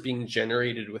whatever is being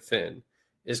generated within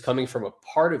is coming from a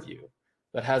part of you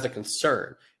that has a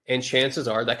concern. And chances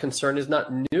are that concern is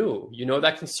not new. You know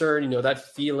that concern, you know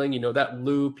that feeling, you know that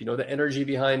loop, you know the energy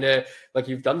behind it. Like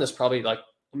you've done this probably like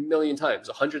a million times,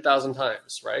 100,000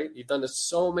 times, right? You've done this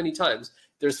so many times.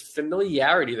 There's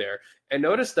familiarity there. And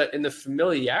notice that in the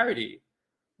familiarity,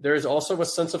 there's also a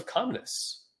sense of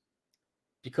calmness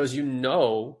because you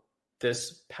know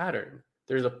this pattern.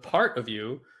 There's a part of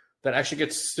you that actually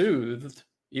gets soothed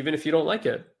even if you don't like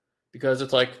it because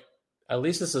it's like, at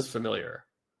least this is familiar.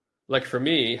 Like for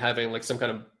me, having like some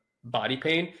kind of body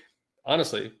pain,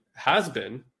 honestly, has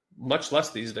been much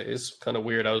less these days. Kind of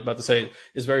weird. I was about to say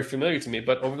is very familiar to me,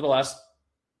 but over the last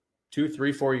 2,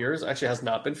 3, 4 years, actually has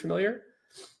not been familiar.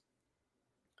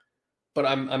 But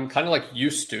I'm kind of like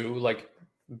used to like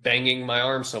banging my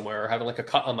arm somewhere or having like a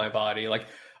cut on my body. Like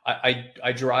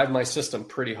I drive my system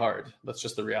pretty hard. That's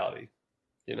just the reality.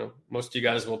 You know, most of you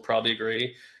guys will probably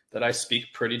agree that I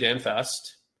speak pretty damn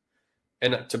fast.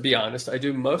 And to be honest, I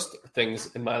do most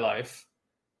things in my life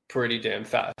pretty damn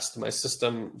fast. My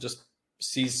system just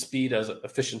sees speed as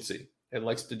efficiency. It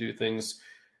likes to do things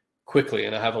quickly.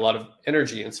 And I have a lot of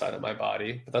energy inside of my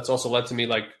body. But that's also led to me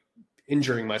like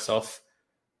injuring myself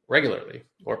regularly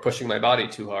or pushing my body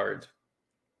too hard.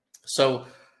 So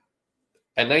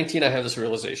at 19, I have this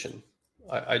realization.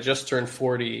 I just turned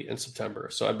 40 in September.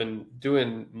 So I've been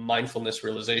doing mindfulness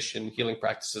realization healing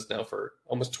practices now for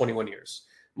almost 21 years.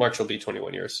 March will be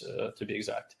 21 years to be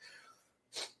exact.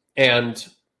 And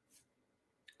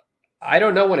I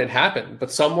don't know when it happened,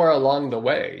 but somewhere along the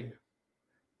way,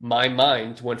 my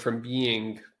mind went from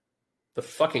being the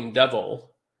fucking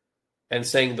devil and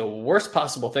saying the worst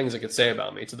possible things it could say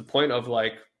about me to the point of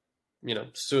like, you know,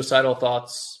 suicidal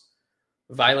thoughts,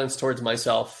 violence towards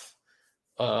myself,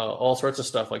 all sorts of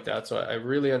stuff like that. So I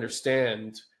really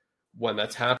understand when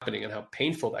that's happening and how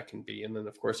painful that can be. And then,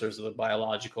 of course, there's the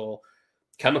biological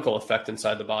chemical effect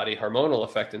inside the body, hormonal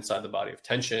effect inside the body of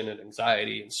tension and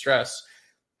anxiety and stress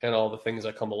and all the things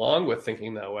that come along with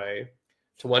thinking that way,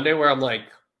 to one day where I'm like,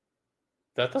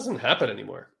 that doesn't happen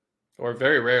anymore, or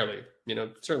very rarely. You know,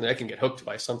 certainly I can get hooked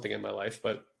by something in my life,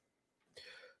 but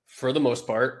for the most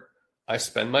part, I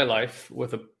spend my life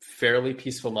with a fairly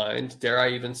peaceful mind. Dare I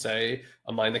even say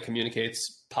a mind that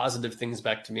communicates positive things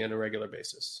back to me on a regular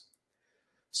basis.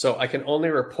 So I can only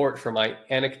report from my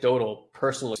anecdotal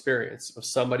personal experience of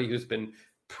somebody who's been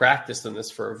practiced in this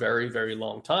for a very, very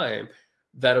long time,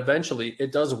 that eventually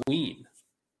it does wean.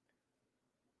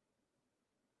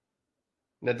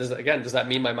 Now, does that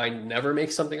mean my mind never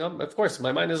makes something up? Of course,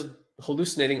 my mind is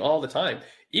hallucinating all the time.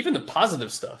 Even the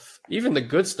positive stuff, even the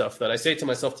good stuff that I say to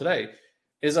myself today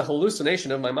is a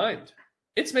hallucination of my mind.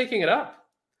 It's making it up.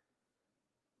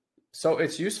 So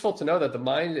it's useful to know that the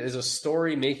mind is a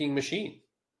story-making machine.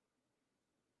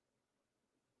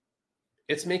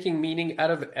 It's making meaning out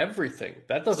of everything.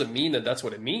 That doesn't mean that that's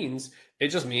what it means. It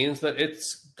just means that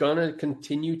it's going to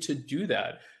continue to do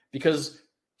that because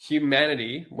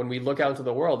humanity, when we look out into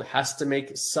the world, has to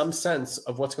make some sense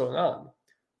of what's going on.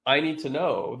 I need to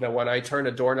know that when I turn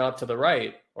a doorknob to the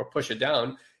right or push it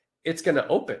down, it's going to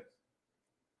open.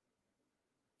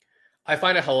 I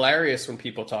find it hilarious when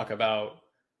people talk about,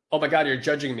 oh my God, you're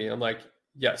judging me. I'm like,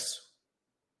 yes,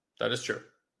 that is true.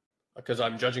 Because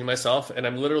I'm judging myself and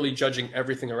I'm literally judging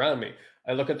everything around me.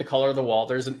 I look at the color of the wall,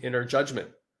 there's an inner judgment.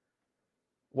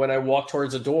 When I walk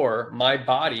towards a door, my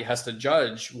body has to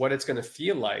judge what it's going to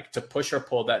feel like to push or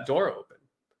pull that door open.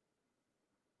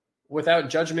 Without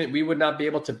judgment, we would not be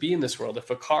able to be in this world. If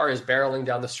a car is barreling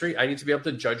down the street, I need to be able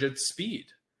to judge its speed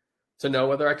to know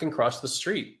whether I can cross the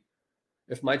street.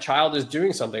 If my child is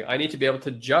doing something, I need to be able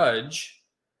to judge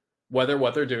whether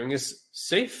what they're doing is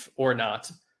safe or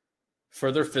not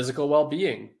for their physical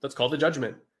well-being. That's called a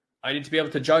judgment. I need to be able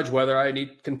to judge whether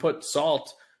can put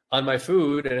salt on my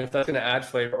food and if that's going to add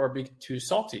flavor or be too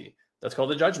salty. That's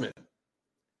called a judgment.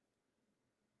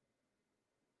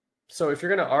 So if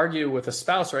you're going to argue with a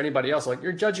spouse or anybody else, like,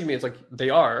 you're judging me, it's like, they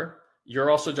are. You're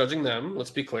also judging them,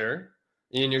 let's be clear.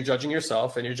 And you're judging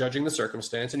yourself, and you're judging the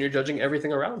circumstance, and you're judging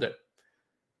everything around it.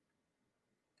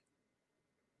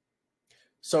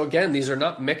 So again, these are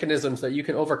not mechanisms that you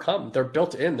can overcome. They're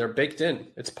built in, they're baked in.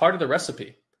 It's part of the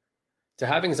recipe. To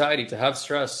have anxiety, to have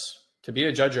stress, to be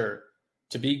a judger,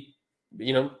 to be,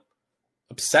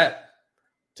 upset,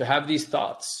 to have these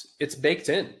thoughts, it's baked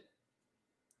in.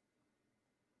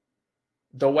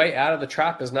 The way out of the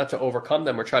trap is not to overcome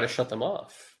them or try to shut them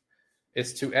off.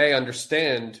 It's to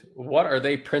understand what are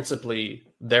they principally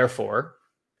there for.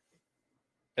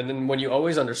 And then when you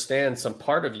always understand some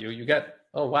part of you, you get,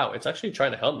 oh wow, it's actually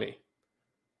trying to help me.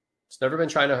 It's never been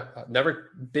trying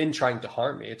to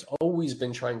harm me. It's always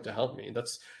been trying to help me.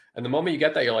 And the moment you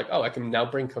get that, you're like, oh, I can now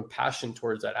bring compassion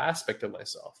towards that aspect of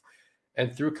myself.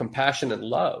 And through compassion and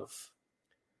love,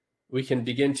 we can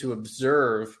begin to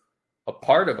observe a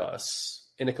part of us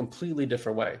in a completely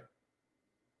different way.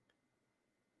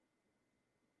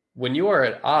 When you are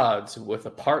at odds with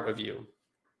a part of you,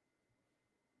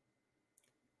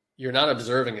 you're not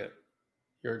observing it.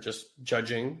 You're just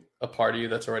judging a part of you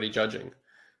that's already judging.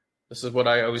 This is what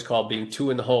I always call being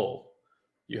two in the hole.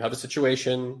 You have a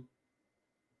situation,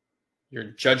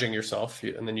 you're judging yourself,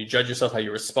 and then you judge yourself how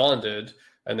you responded,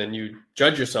 and then you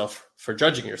judge yourself for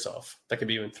judging yourself. That could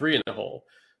be even three in the hole.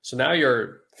 So now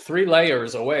you're 3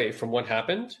 layers away from what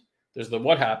happened. There's the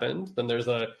what happened. Then there's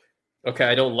the, okay,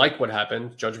 I don't like what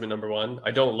happened, judgment number 1.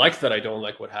 I don't like that I don't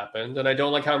like what happened. And I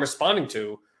don't like how I'm responding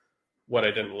to what I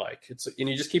didn't like. And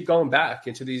you just keep going back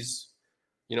into these,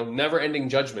 never-ending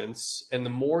judgments. And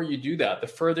the more you do that, the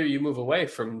further you move away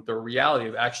from the reality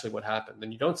of actually what happened.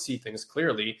 And you don't see things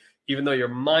clearly, even though your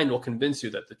mind will convince you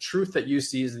that the truth that you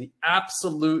see is the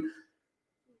absolute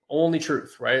only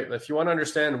truth, right? If you want to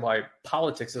understand why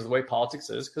politics is the way politics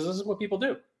is, because this is what people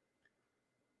do.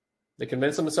 They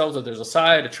convince themselves that there's a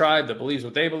side, a tribe that believes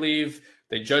what they believe.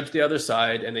 They judge the other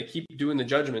side, and they keep doing the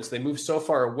judgments. They move so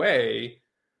far away.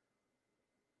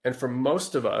 And for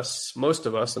most of us,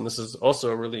 and this is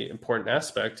also a really important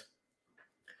aspect,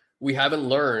 we haven't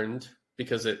learned,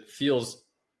 because it feels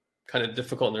kind of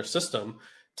difficult in their system,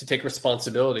 to take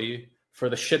responsibility for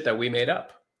the shit that we made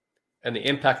up and the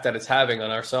impact that it's having on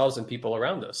ourselves and people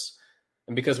around us.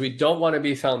 And because we don't want to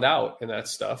be found out in that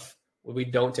stuff, we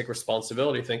don't take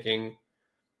responsibility, thinking,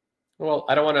 well,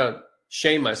 I don't want to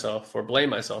shame myself or blame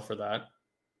myself for that,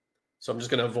 so I'm just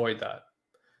going to avoid that.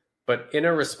 But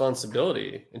inner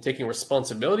responsibility and taking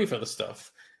responsibility for the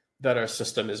stuff that our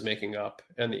system is making up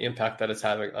and the impact that it's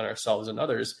having on ourselves and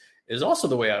others is also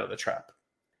the way out of the trap.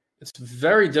 It's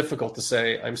very difficult to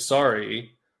say, I'm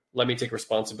sorry, let me take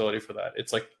responsibility for that.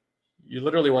 It's like, you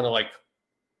literally want to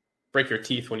break your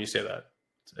teeth when you say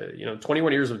that.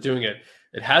 21 years of doing it,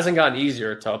 it hasn't gotten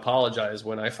easier to apologize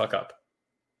when I fuck up.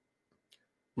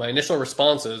 My initial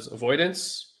response is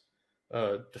avoidance,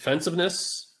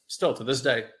 defensiveness, still to this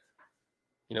day.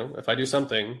 If I do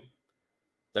something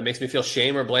that makes me feel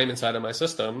shame or blame inside of my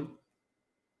system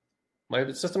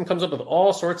comes up with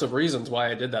all sorts of reasons why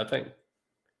I did that thing.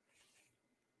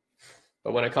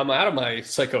 But when I come out of my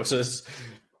psychosis,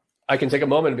 I can take a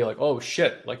moment and be like, oh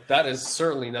shit, that is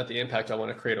certainly not the impact I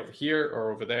want to create over here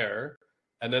or over there.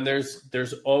 And then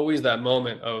there's always that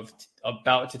moment of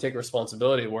about to take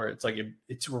responsibility where it's like,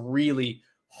 it's really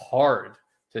hard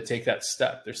to take that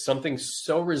step. There's something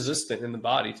so resistant in the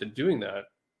body to doing that.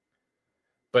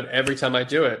 But every time I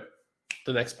do it,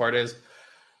 the next part is,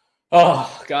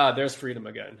 oh God, there's freedom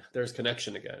again. There's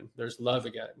connection again. There's love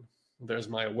again. There's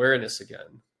my awareness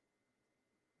again.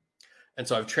 And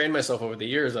so I've trained myself over the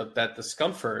years that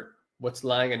discomfort, what's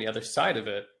lying on the other side of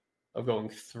it, of going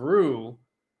through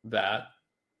that,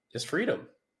 is freedom.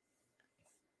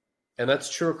 And that's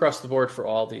true across the board for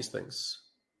all these things.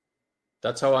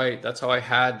 That's how I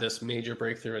had this major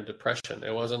breakthrough in depression.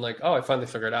 It wasn't like, oh, I finally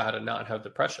figured out how to not have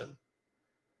depression.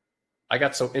 I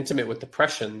got so intimate with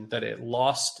depression that it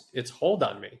lost its hold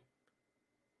on me.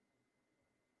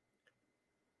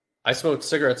 I smoked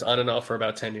cigarettes on and off for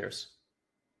about 10 years.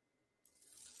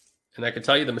 And I can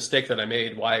tell you the mistake that I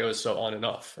made, why I was so on and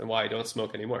off, and why I don't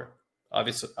smoke anymore.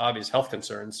 Obvious health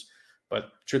concerns,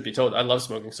 but truth be told, I love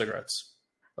smoking cigarettes.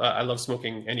 I love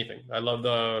smoking anything. I love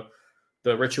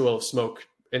the ritual of smoke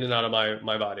in and out of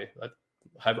my body.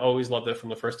 I've always loved it from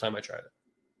the first time I tried it.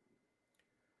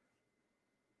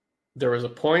 there was a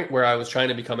point where I was trying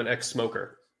to become an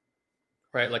ex-smoker,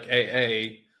 right? Like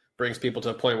AA brings people to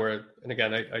a point where, and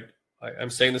again, I'm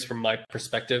saying this from my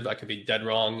perspective. I could be dead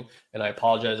wrong, and I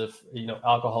apologize if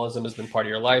alcoholism has been part of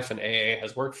your life and AA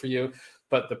has worked for you.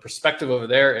 But the perspective over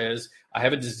there is, I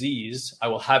have a disease, I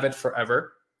will have it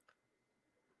forever,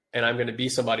 and I'm going to be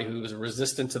somebody who is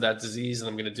resistant to that disease, and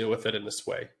I'm going to deal with it in this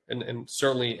way. And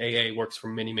certainly AA works for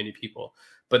many, many people.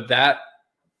 But that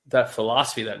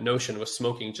philosophy, that notion with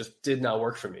smoking just did not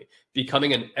work for me.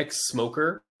 Becoming an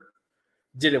ex-smoker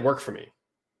didn't work for me.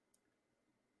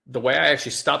 The way I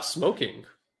actually stopped smoking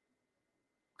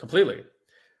completely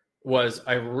was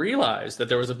I realized that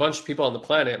there was a bunch of people on the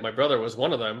planet, my brother was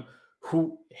one of them,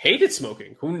 who hated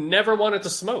smoking, who never wanted to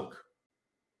smoke.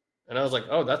 And I was like,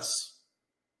 oh, that's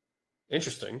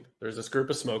interesting. There's this group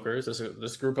of smokers,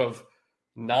 this group of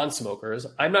non-smokers.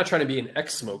 I'm not trying to be an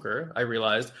ex-smoker. I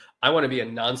realized I want to be a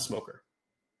non-smoker.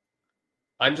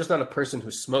 I'm just not a person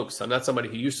who smokes. I'm not somebody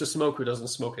who used to smoke, who doesn't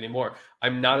smoke anymore.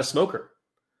 I'm not a smoker.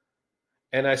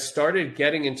 And I started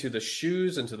getting into the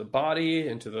shoes, into the body,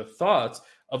 into the thoughts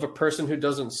of a person who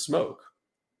doesn't smoke.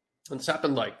 And this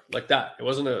happened like that. It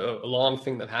wasn't a long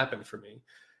thing that happened for me.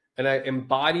 And I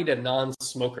embodied a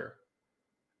non-smoker.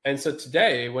 And so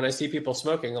today, when I see people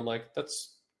smoking, I'm like,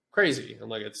 that's crazy. I'm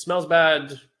like, it smells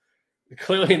bad.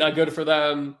 Clearly not good for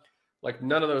them. Like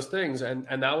none of those things. And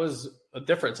that was a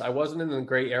difference. I wasn't in the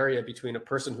gray area between a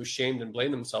person who shamed and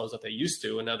blamed themselves that they used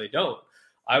to and now they don't.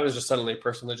 I was just suddenly a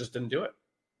person that just didn't do it.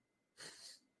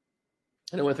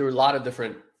 And I went through a lot of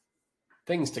different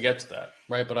things to get to that,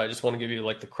 right? But I just want to give you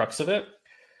like the crux of it.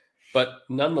 But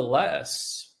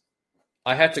nonetheless,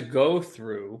 I had to go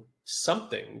through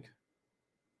something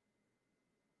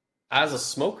as a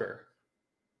smoker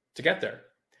to get there.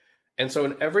 And so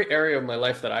in every area of my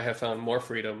life that I have found more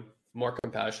freedom, more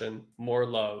compassion, more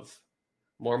love,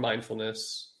 more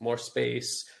mindfulness, more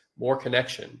space, more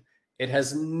connection, it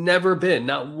has never been,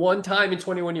 not one time in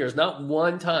 21 years, not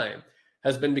one time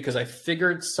has been because I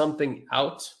figured something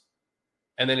out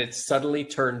and then it suddenly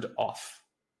turned off.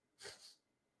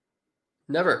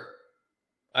 Never.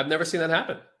 I've never seen that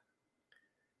happen.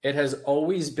 It has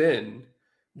always been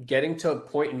getting to a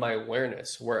point in my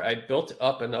awareness where I built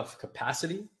up enough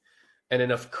capacity and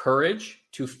enough courage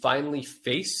to finally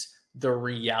face the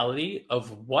reality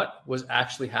of what was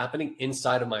actually happening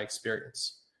inside of my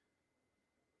experience.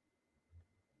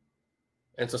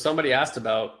 And so somebody asked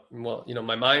about, well,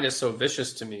 my mind is so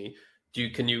vicious to me.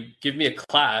 Can you give me a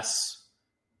class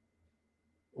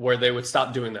where they would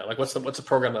stop doing that? Like, what's the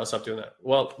program that will stop doing that?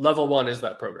 Well, level 1 is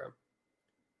that program.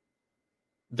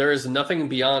 There is nothing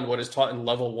beyond what is taught in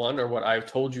level 1 or what I've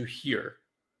told you here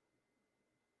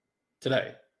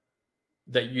today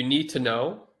that you need to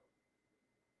know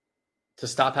to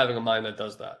stop having a mind that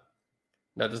does that.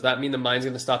 Now, does that mean the mind's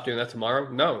going to stop doing that tomorrow?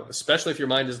 No, especially if your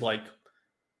mind is like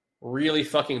really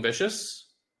fucking vicious.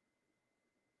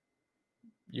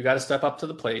 You got to step up to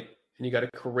the plate and you got to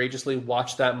courageously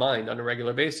watch that mind on a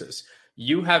regular basis.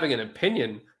 You having an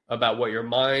opinion about what your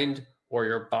mind or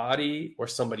your body or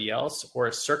somebody else or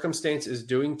a circumstance is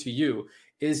doing to you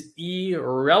is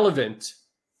irrelevant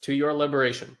to your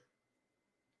liberation.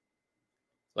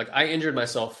 Like, I injured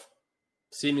myself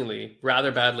seemingly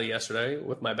rather badly yesterday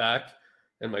with my back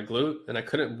and my glute, and I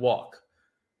couldn't walk.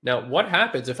 Now, what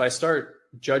happens if I start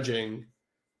judging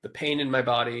the pain in my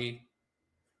body,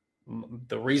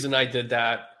 the reason I did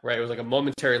that, right? It was like a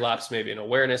momentary lapse, maybe an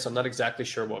awareness. I'm not exactly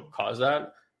sure what caused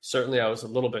that. Certainly, I was a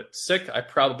little bit sick. I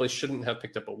probably shouldn't have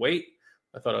picked up a weight.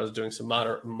 I thought I was doing some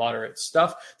moderate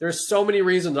stuff. There's so many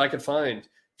reasons I could find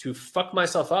to fuck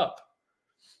myself up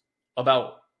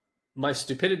about my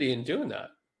stupidity in doing that,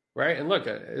 right? And look,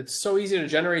 it's so easy to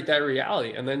generate that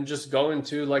reality and then just go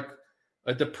into like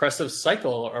a depressive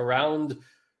cycle around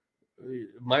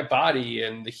my body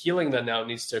and the healing that now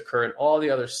needs to occur and all the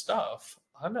other stuff.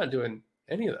 I'm not doing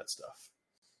any of that stuff.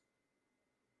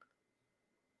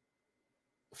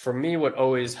 For me, what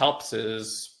always helps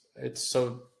is, it's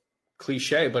so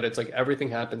cliche, but it's like everything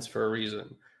happens for a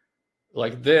reason.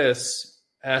 Like this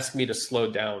asked me to slow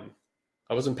down.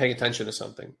 I wasn't paying attention to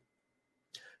something.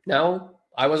 Now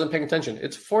I wasn't paying attention.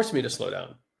 It's forced me to slow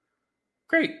down.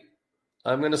 Great.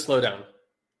 I'm going to slow down.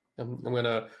 I'm going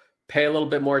to pay a little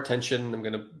bit more attention. I'm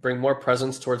going to bring more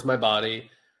presence towards my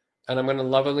body. And I'm going to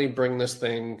lovingly bring this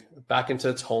thing back into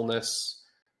its wholeness.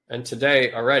 And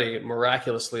today already,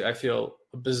 miraculously, I feel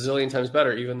a bazillion times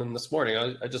better even than this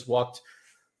morning. I just walked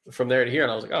from there to here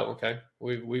and I was like, oh, okay.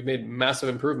 We've made massive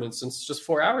improvements since just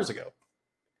 4 hours ago.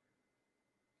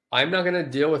 I'm not going to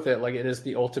deal with it like it is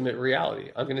the ultimate reality.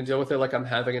 I'm going to deal with it like I'm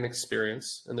having an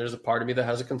experience and there's a part of me that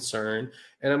has a concern,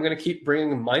 and I'm going to keep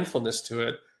bringing mindfulness to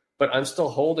it. but I'm still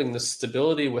holding the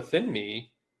stability within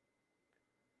me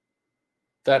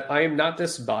that I am not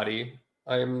this body.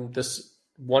 I am this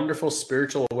wonderful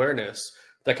spiritual awareness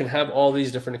that can have all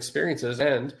these different experiences.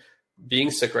 And being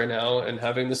sick right now and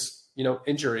having this,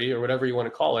 injury or whatever you want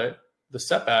to call it, the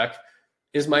setback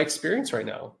is my experience right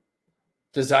now.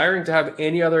 Desiring to have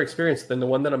any other experience than the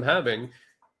one that I'm having,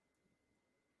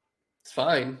 it's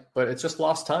fine, but it's just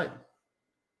lost time.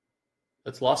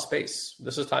 It's lost space.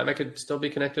 This is time I could still be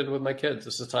connected with my kids.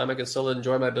 This is time I can still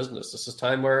enjoy my business. This is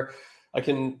time where I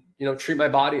can, treat my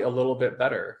body a little bit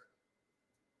better.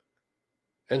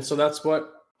 And so that's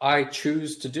what I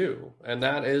choose to do. And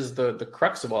that is the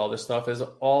crux of all this stuff, is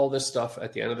all this stuff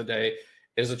at the end of the day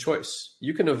is a choice.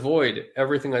 You can avoid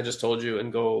everything I just told you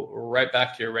and go right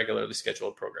back to your regularly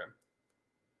scheduled program.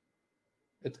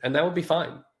 And that would be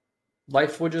fine.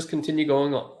 Life would just continue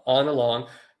going on along,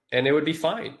 and it would be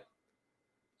fine.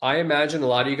 I imagine a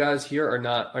lot of you guys here are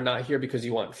not here because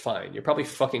you want fine. You're probably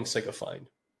fucking sick of fine.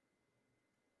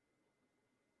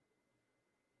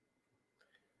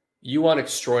 You want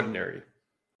extraordinary,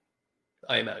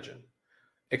 I imagine.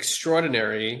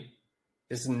 Extraordinary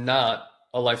is not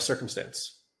a life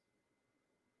circumstance.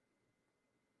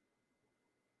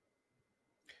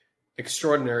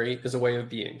 Extraordinary is a way of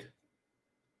being.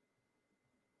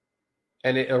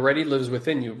 And it already lives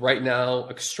within you. Right now,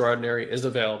 extraordinary is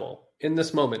available. In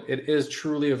this moment, it is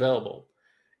truly available.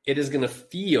 It is going to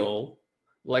feel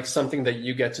like something that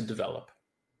you get to develop.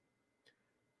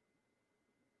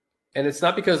 And it's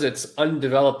not because it's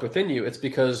undeveloped within you. It's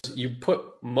because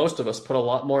most of us put a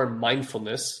lot more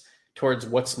mindfulness towards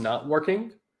what's not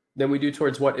working than we do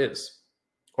towards what is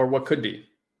or what could be.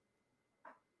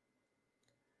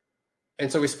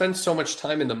 And so we spend so much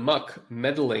time in the muck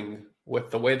meddling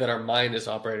with the way that our mind is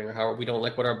operating, or how we don't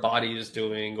like what our body is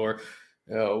doing, or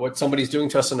what somebody's doing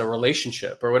to us in a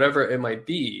relationship, or whatever it might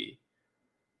be.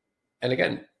 And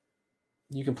again,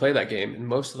 you can play that game, and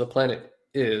most of the planet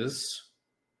is,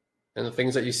 and the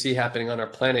things that you see happening on our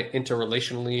planet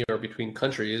interrelationally or between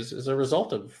countries is a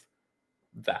result of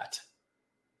that.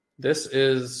 This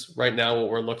is right now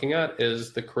what we're looking at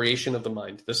is the creation of the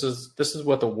mind. This is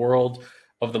what the world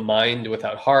of the mind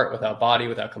without heart, without body,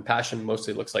 without compassion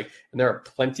mostly looks like. And there are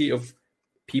plenty of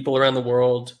people around the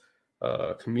world,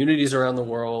 communities around the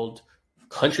world,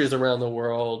 countries around the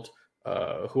world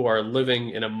who are living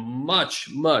in a much,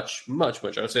 I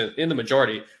would say in the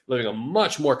majority, living a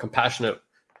much more compassionate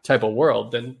type of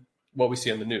world than what we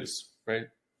see on the news, right?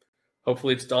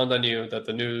 Hopefully it's dawned on you that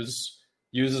the news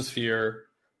uses fear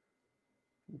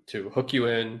to hook you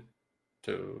in,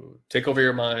 to take over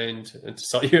your mind, and to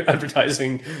sell you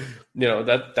advertising.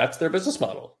 That's their business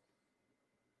model.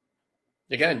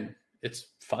 Again, it's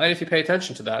fine if you pay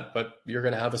attention to that, but you're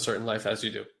going to have a certain life as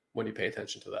you do when you pay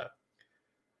attention to that.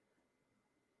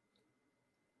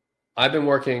 I've been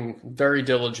working very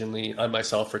diligently on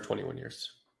myself for 21 years.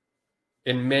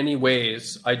 In many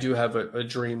ways, I do have a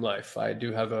dream life. I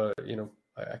do have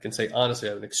I can say honestly,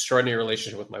 I have an extraordinary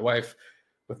relationship with my wife,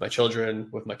 with my children,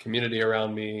 with my community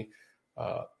around me.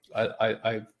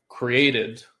 I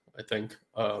created, I think,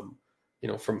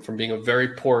 from being a very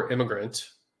poor immigrant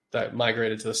that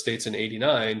migrated to the States in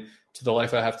 '89 to the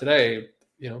life I have today,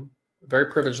 a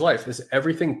very privileged life. Is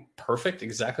everything perfect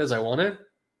exactly as I want it?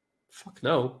 Fuck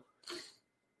no.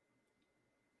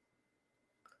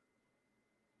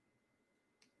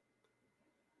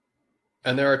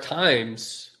 And there are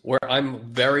times where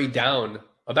I'm very down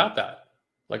about that.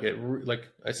 Like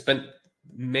I spent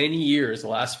many years, the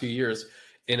last few years,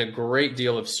 in a great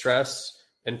deal of stress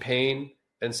and pain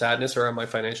and sadness around my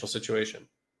financial situation.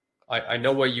 I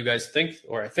know what you guys think,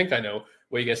 or I think I know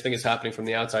what you guys think is happening from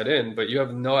the outside in, but you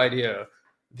have no idea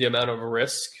the amount of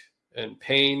risk and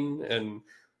pain and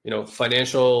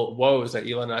financial woes that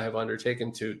Elon and I have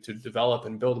undertaken to develop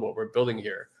and build what we're building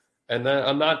here. And then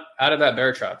I'm not out of that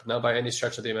bear trap, not by any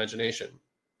stretch of the imagination.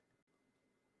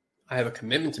 I have a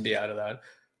commitment to be out of that.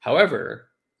 However,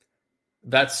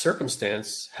 that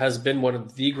circumstance has been one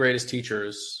of the greatest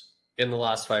teachers in the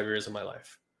last 5 years of my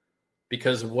life,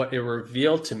 because what it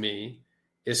revealed to me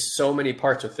is so many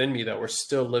parts within me that were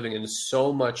still living in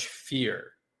so much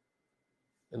fear,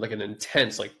 and like an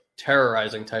intense, like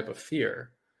terrorizing type of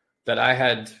fear that I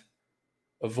had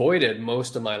avoided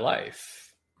most of my life.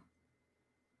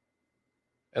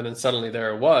 And then suddenly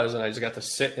there it was, and I just got to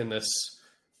sit in this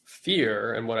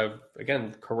fear. And what I've,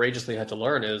 again, courageously had to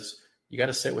learn is you got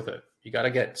to sit with it. You got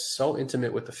to get so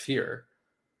intimate with the fear.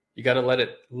 You got to let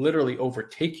it literally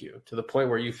overtake you to the point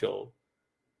where you feel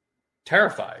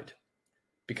terrified.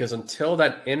 Because until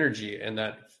that energy and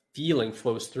that feeling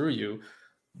flows through you,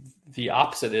 the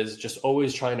opposite is just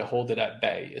always trying to hold it at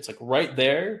bay. It's like right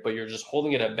there, but you're just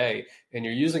holding it at bay, and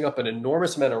you're using up an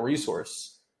enormous amount of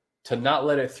resource to not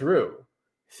let it through,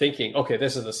 thinking, okay,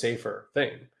 this is the safer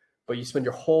thing. But you spend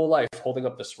your whole life holding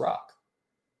up this rock.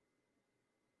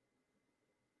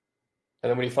 And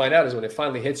then when you find out is when it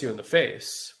finally hits you in the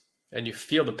face and you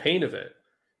feel the pain of it.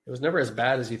 It was never as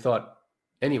bad as you thought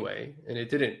anyway, and it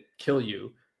didn't kill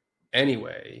you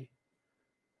anyway.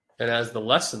 And as the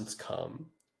lessons come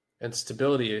and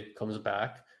stability comes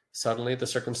back, suddenly the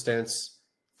circumstance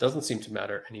doesn't seem to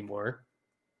matter anymore.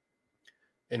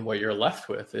 And what you're left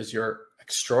with is your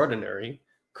extraordinary,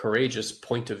 courageous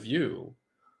point of view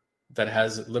that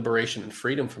has liberation and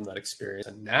freedom from that experience.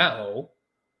 And now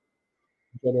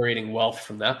generating wealth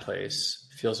from that place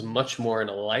feels much more in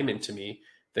alignment to me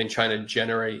than trying to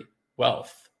generate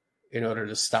wealth in order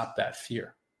to stop that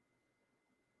fear.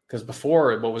 Because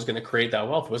before, what was going to create that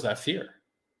wealth was that fear.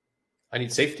 I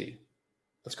need safety.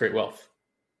 Let's create wealth.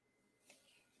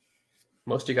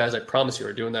 Most of you guys, I promise you,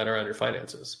 are doing that around your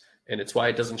finances. And it's why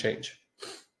it doesn't change.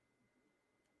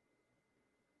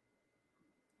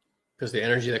 Because the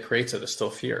energy that creates it is still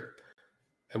fear.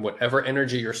 And whatever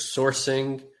energy you're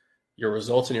sourcing your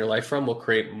results in your life from will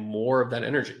create more of that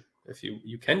energy. If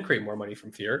you can create more money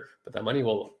from fear, but that money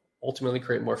will ultimately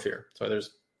create more fear. So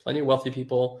there's plenty of wealthy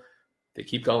people. They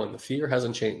keep going. The fear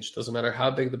hasn't changed. Doesn't matter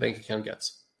how big the bank account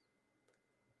gets.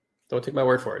 Don't take my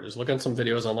word for it. Just look at some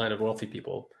videos online of wealthy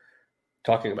people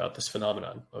talking about this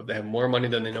phenomenon. They have more money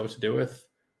than they know what to do with.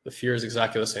 The fear is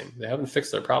exactly the same. They haven't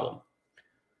fixed their problem.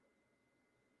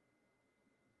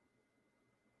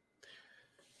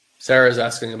 Sarah is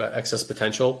asking about excess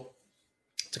potential.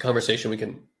 It's a conversation we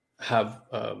can have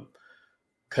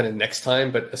kind of next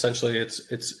time, but essentially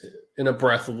it's in a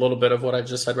breath a little bit of what I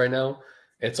just said right now.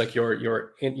 It's like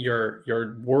your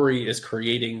worry is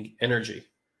creating energy.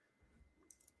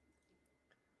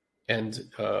 And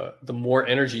the more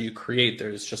energy you create,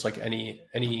 there's just like any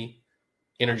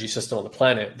energy system on the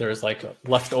planet, there's like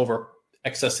leftover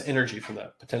excess energy from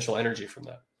that, potential energy from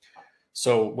that.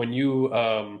 So when you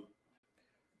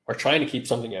are trying to keep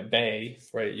something at bay,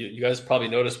 right? You guys probably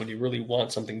notice when you really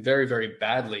want something very, very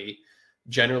badly,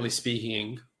 generally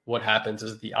speaking, what happens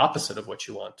is the opposite of what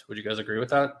you want. Would you guys agree with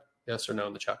that? Yes or no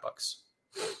in the chat box?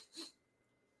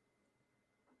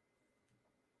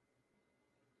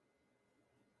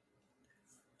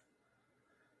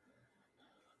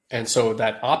 And so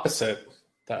that opposite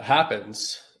that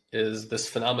happens is this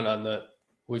phenomenon that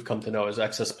we've come to know as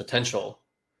excess potential,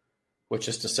 which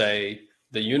is to say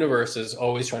the universe is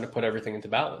always trying to put everything into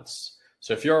balance.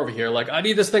 So if you're over here like, I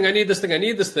need this thing, I need this thing, I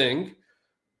need this thing,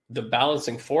 the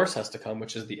balancing force has to come,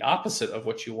 which is the opposite of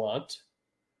what you want,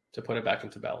 to put it back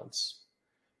into balance.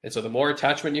 And so the more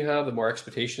attachment you have, the more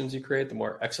expectations you create, the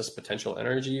more excess potential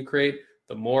energy you create,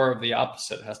 the more of the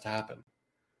opposite has to happen.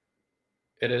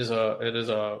 It is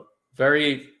a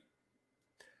very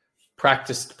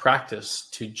practiced practice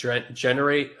to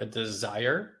generate a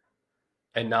desire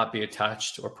and not be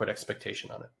attached or put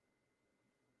expectation on it.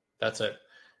 That's it.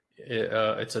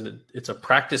 It's a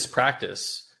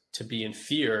practice to be in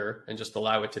fear and just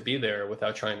allow it to be there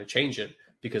without trying to change it.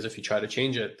 Because if you try to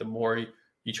change it, the more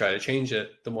you try to change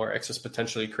it, the more excess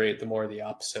potential you create, the more the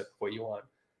opposite of what you want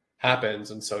happens.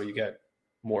 And so you get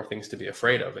more things to be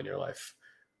afraid of in your life.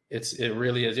 It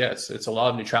really is. Yeah, it's a law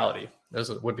of neutrality.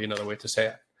 That would be another way to say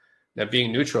it. Now,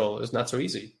 being neutral is not so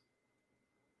easy.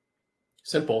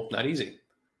 Simple, not easy.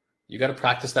 You got to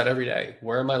practice that every day.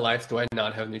 Where in my life do I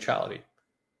not have neutrality?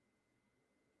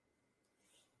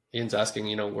 Ian's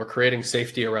asking, we're creating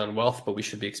safety around wealth, but we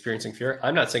should be experiencing fear.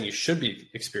 I'm not saying you should be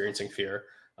experiencing fear.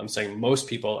 I'm saying most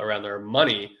people around their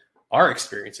money are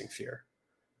experiencing fear.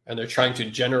 And they're trying to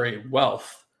generate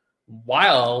wealth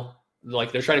while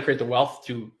they're trying to create the wealth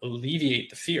to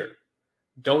alleviate the fear.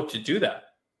 Don't do that.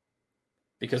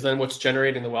 Because then what's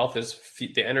generating the wealth is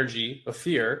the energy of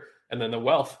fear, and then the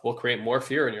wealth will create more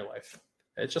fear in your life.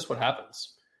 It's just what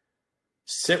happens.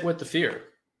 Sit with the fear.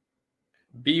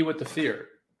 Be with the fear.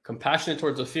 Compassionate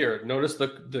towards the fear. Notice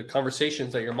the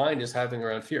conversations that your mind is having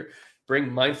around fear.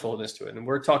 Bring mindfulness to it. And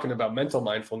we're talking about mental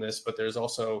mindfulness, but there's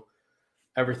also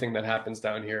everything that happens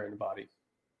down here in the body.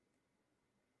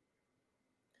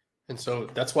 And so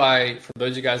that's why for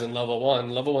those of you guys in level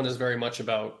one is very much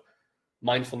about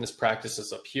mindfulness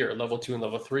practices up here. Level 2 and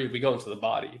level 3, we go into the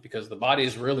body because the body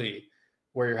is really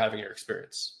where you're having your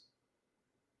experience.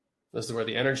 This is where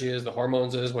the energy is, the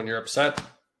hormones is. When you're upset,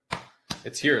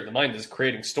 it's here. The mind is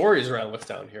creating stories around what's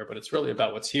down here, but it's really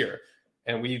about what's here.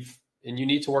 And you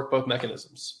need to work both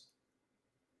mechanisms.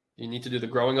 You need to do the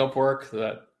growing up work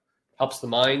that helps the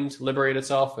mind liberate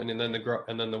itself, and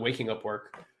then the waking up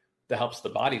work that helps the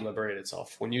body liberate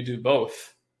itself. When you do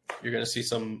both, you're going to see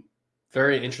some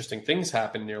very interesting things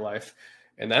happen in your life.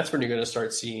 And that's when you're going to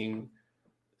start seeing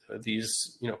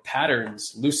these,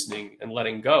 patterns loosening and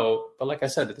letting go. But like I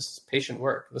said, this is patient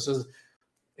work. This is,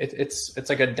 it's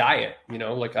like a diet,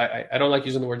 like I don't like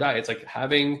using the word diet. It's like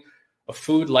having a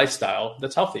food lifestyle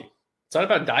that's healthy. It's not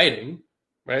about dieting,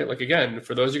 right? Like, again,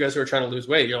 for those of you guys who are trying to lose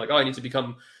weight, you're like, oh, I need to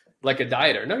become like a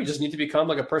dieter. No, you just need to become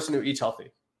like a person who eats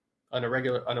healthy on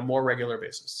a more regular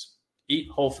basis. Eat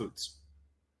whole foods.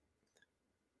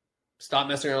 Stop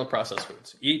messing around with processed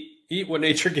foods. Eat what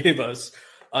nature gave us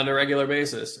on a regular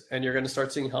basis, and you're going to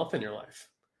start seeing health in your life.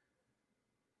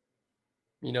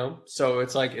 So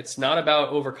it's like, it's not about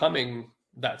overcoming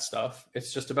that stuff.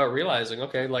 It's just about realizing,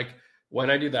 okay, like when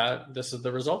I do that, this is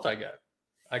the result I get.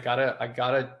 I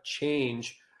gotta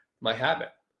change my habit.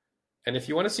 And if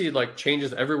you want to see like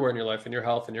changes everywhere in your life, in your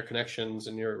health, in your connections,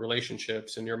 in your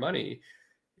relationships, in your money,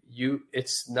 you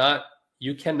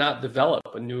cannot develop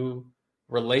a new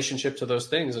relationship to those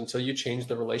things until you change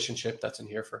the relationship that's in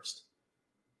here first.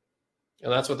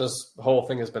 And that's what this whole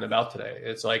thing has been about today.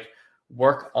 It's like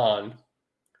work on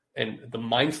and the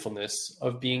mindfulness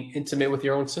of being intimate with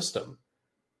your own system.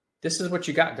 This is what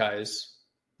you got, guys.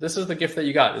 This is the gift that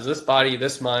you got, is this body,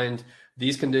 this mind,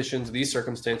 these conditions, these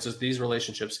circumstances, these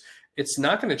relationships. It's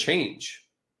not going to change.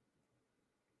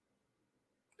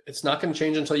 It's not going to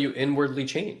change until you inwardly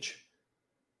change.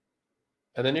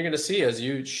 And then you're going to see, as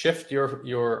you shift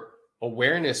your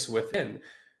awareness within,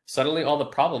 suddenly all the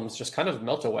problems just kind of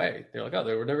melt away. You're like, oh,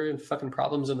 there were never even fucking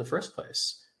problems in the first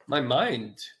place. My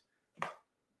mind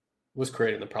was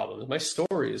creating the problems. My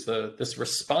stories, this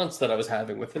response that I was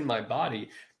having within my body.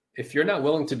 If you're not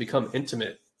willing to become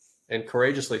intimate and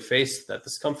courageously face that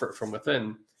discomfort from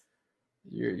within,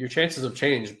 your chances of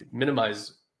change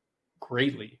minimize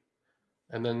greatly.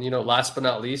 And then, last but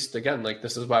not least, again, like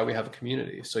this is why we have a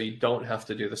community. So you don't have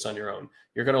to do this on your own.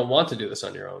 You're going to want to do this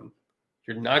on your own.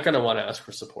 You're not going to want to ask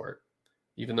for support.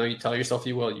 Even though you tell yourself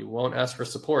you will, you won't ask for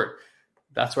support.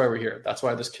 That's why we're here. That's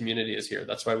why this community is here.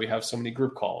 That's why we have so many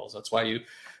group calls. That's why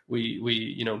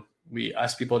we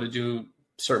ask people to do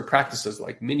certain practices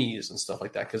like minis and stuff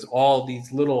like that, because all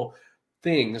these little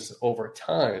things over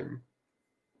time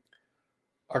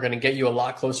are going to get you a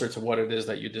lot closer to what it is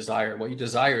that you desire. What you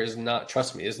desire is not,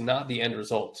 trust me, is not the end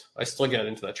result. I still get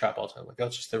into that trap all the time. Like,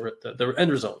 that's just the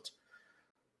end result.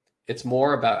 It's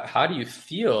more about how do you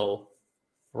feel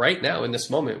right now in this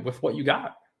moment with what you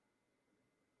got.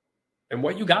 And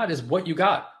what you got is what you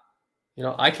got.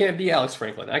 I can't be Alex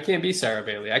Franklin. I can't be Sarah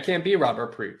Bailey. I can't be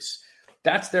Robert Preece.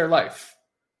 That's their life.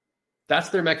 That's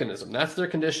their mechanism. That's their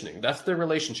conditioning. That's their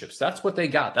relationships. That's what they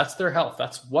got. That's their health.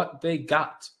 That's what they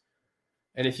got.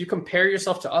 And if you compare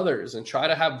yourself to others and try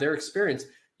to have their experience,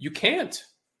 you can't.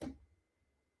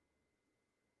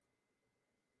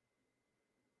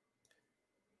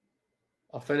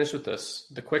 I'll finish with this.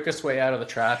 The quickest way out of the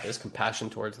trap is compassion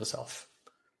towards the self.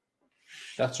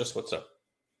 That's just what's up.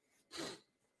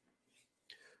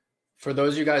 For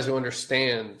those of you guys who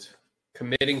understand,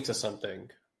 committing to something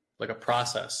like a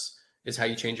process is how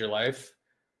you change your life.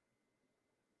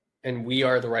 And we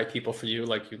are the right people for you.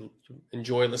 Like, you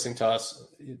enjoy listening to us,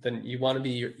 then you want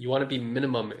to be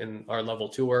minimum in our level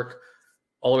 2 work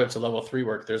all the way up to level 3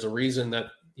 work. There's a reason that,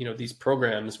 these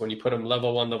programs, when you put them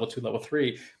level 1, level 2, level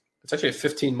 3, it's actually a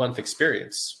 15-month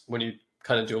experience when you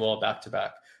kind of do them all back to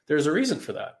back. There's a reason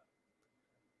for that.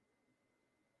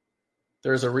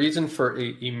 There's a reason for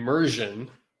immersion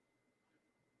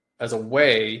as a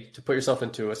way to put yourself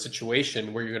into a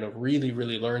situation where you're going to really,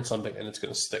 really learn something and it's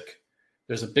going to stick.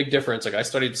 There's a big difference. Like, I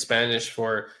studied Spanish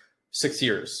for 6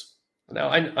 years. Now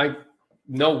I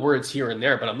know words here and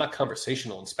there, but I'm not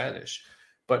conversational in Spanish.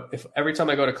 But if every time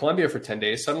I go to Colombia for 10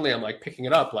 days, suddenly I'm like picking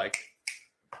it up like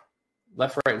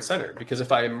left, right, and center. Because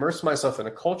if I immerse myself in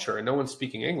a culture and no one's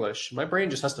speaking English, my brain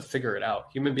just has to figure it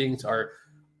out. Human beings are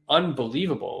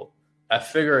unbelievable at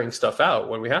figuring stuff out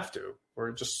when we have to.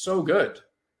 We're just so good.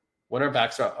 When our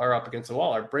backs are up against the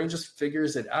wall, our brain just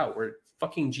figures it out. We're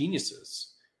fucking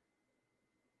geniuses.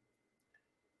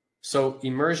 So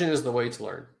immersion is the way to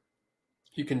learn.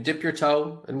 You can dip your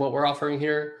toe in what we're offering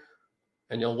here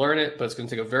and you'll learn it, but it's going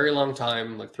to take a very long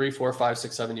time, like 3, 4, 5,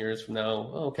 6, 7 years from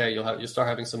now. Okay, you'll start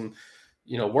having some,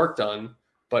 work done.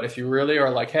 But if you really are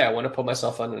like, hey, I want to put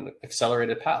myself on an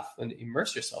accelerated path, and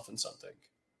immerse yourself in something,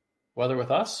 whether with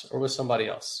us or with somebody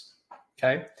else.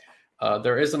 Okay.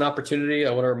 There is an opportunity.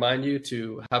 I want to remind you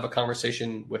to have a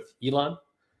conversation with Elon.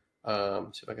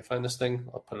 See if I can find this thing.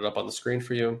 I'll put it up on the screen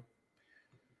for you.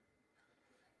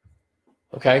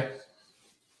 Okay.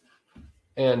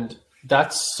 And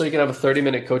That's so you can have a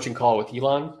 30-minute coaching call with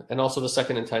Elon. And also the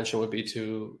second intention would be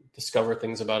to discover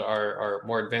things about our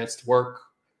more advanced work.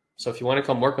 So if you want to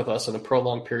come work with us in a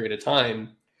prolonged period of time,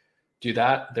 do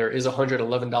that. There is a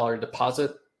 $111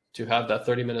 deposit to have that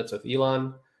 30 minutes with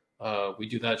Elon. We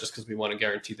do that just because we want to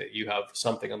guarantee that you have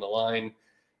something on the line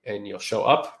and you'll show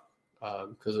up,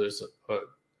 because there's a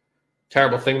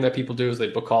terrible thing that people do is they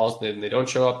book calls and they don't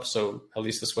show up. So at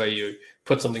least this way you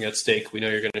put something at stake. We know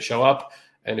you're going to show up.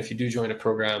 And if you do join a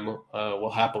program,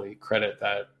 we'll happily credit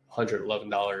that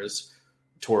 $111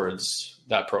 towards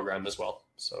that program as well.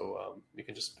 So you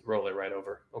can just roll it right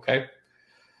over. Okay.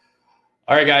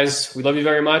 All right, guys, we love you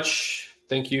very much.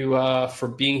 Thank you for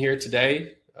being here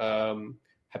today.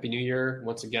 Happy New Year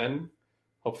once again.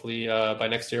 Hopefully by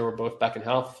next year, we're both back in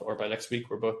health, or by next week,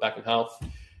 we're both back in health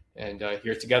and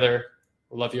here together.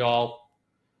 We love you all.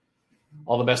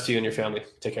 All the best to you and your family.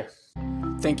 Take care.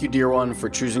 Thank you, dear one, for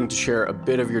choosing to share a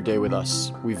bit of your day with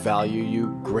us. We value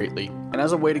you greatly. And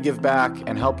as a way to give back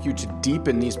and help you to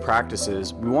deepen these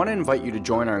practices, we want to invite you to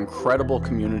join our incredible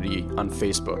community on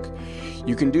Facebook.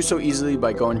 You can do so easily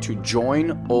by going to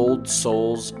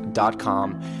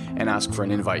joinoldsouls.com and ask for an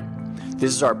invite.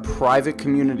 This is our private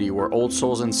community where old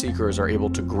souls and seekers are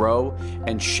able to grow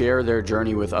and share their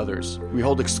journey with others. We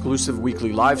hold exclusive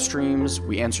weekly live streams,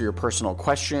 we answer your personal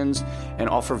questions, and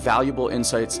offer valuable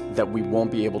insights that we won't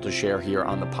be able to share here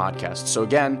on the podcast. So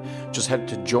again, just head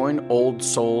to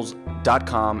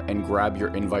joinoldsouls.com and grab your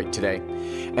invite today.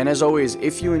 And as always,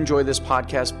 if you enjoy this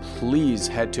podcast, please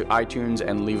head to iTunes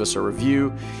and leave us a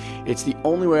review. It's the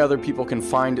only way other people can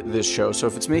find this show. So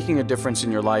if it's making a difference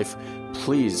in your life,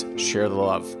 please share the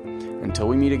love. Until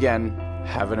we meet again,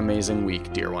 have an amazing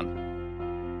week, dear one.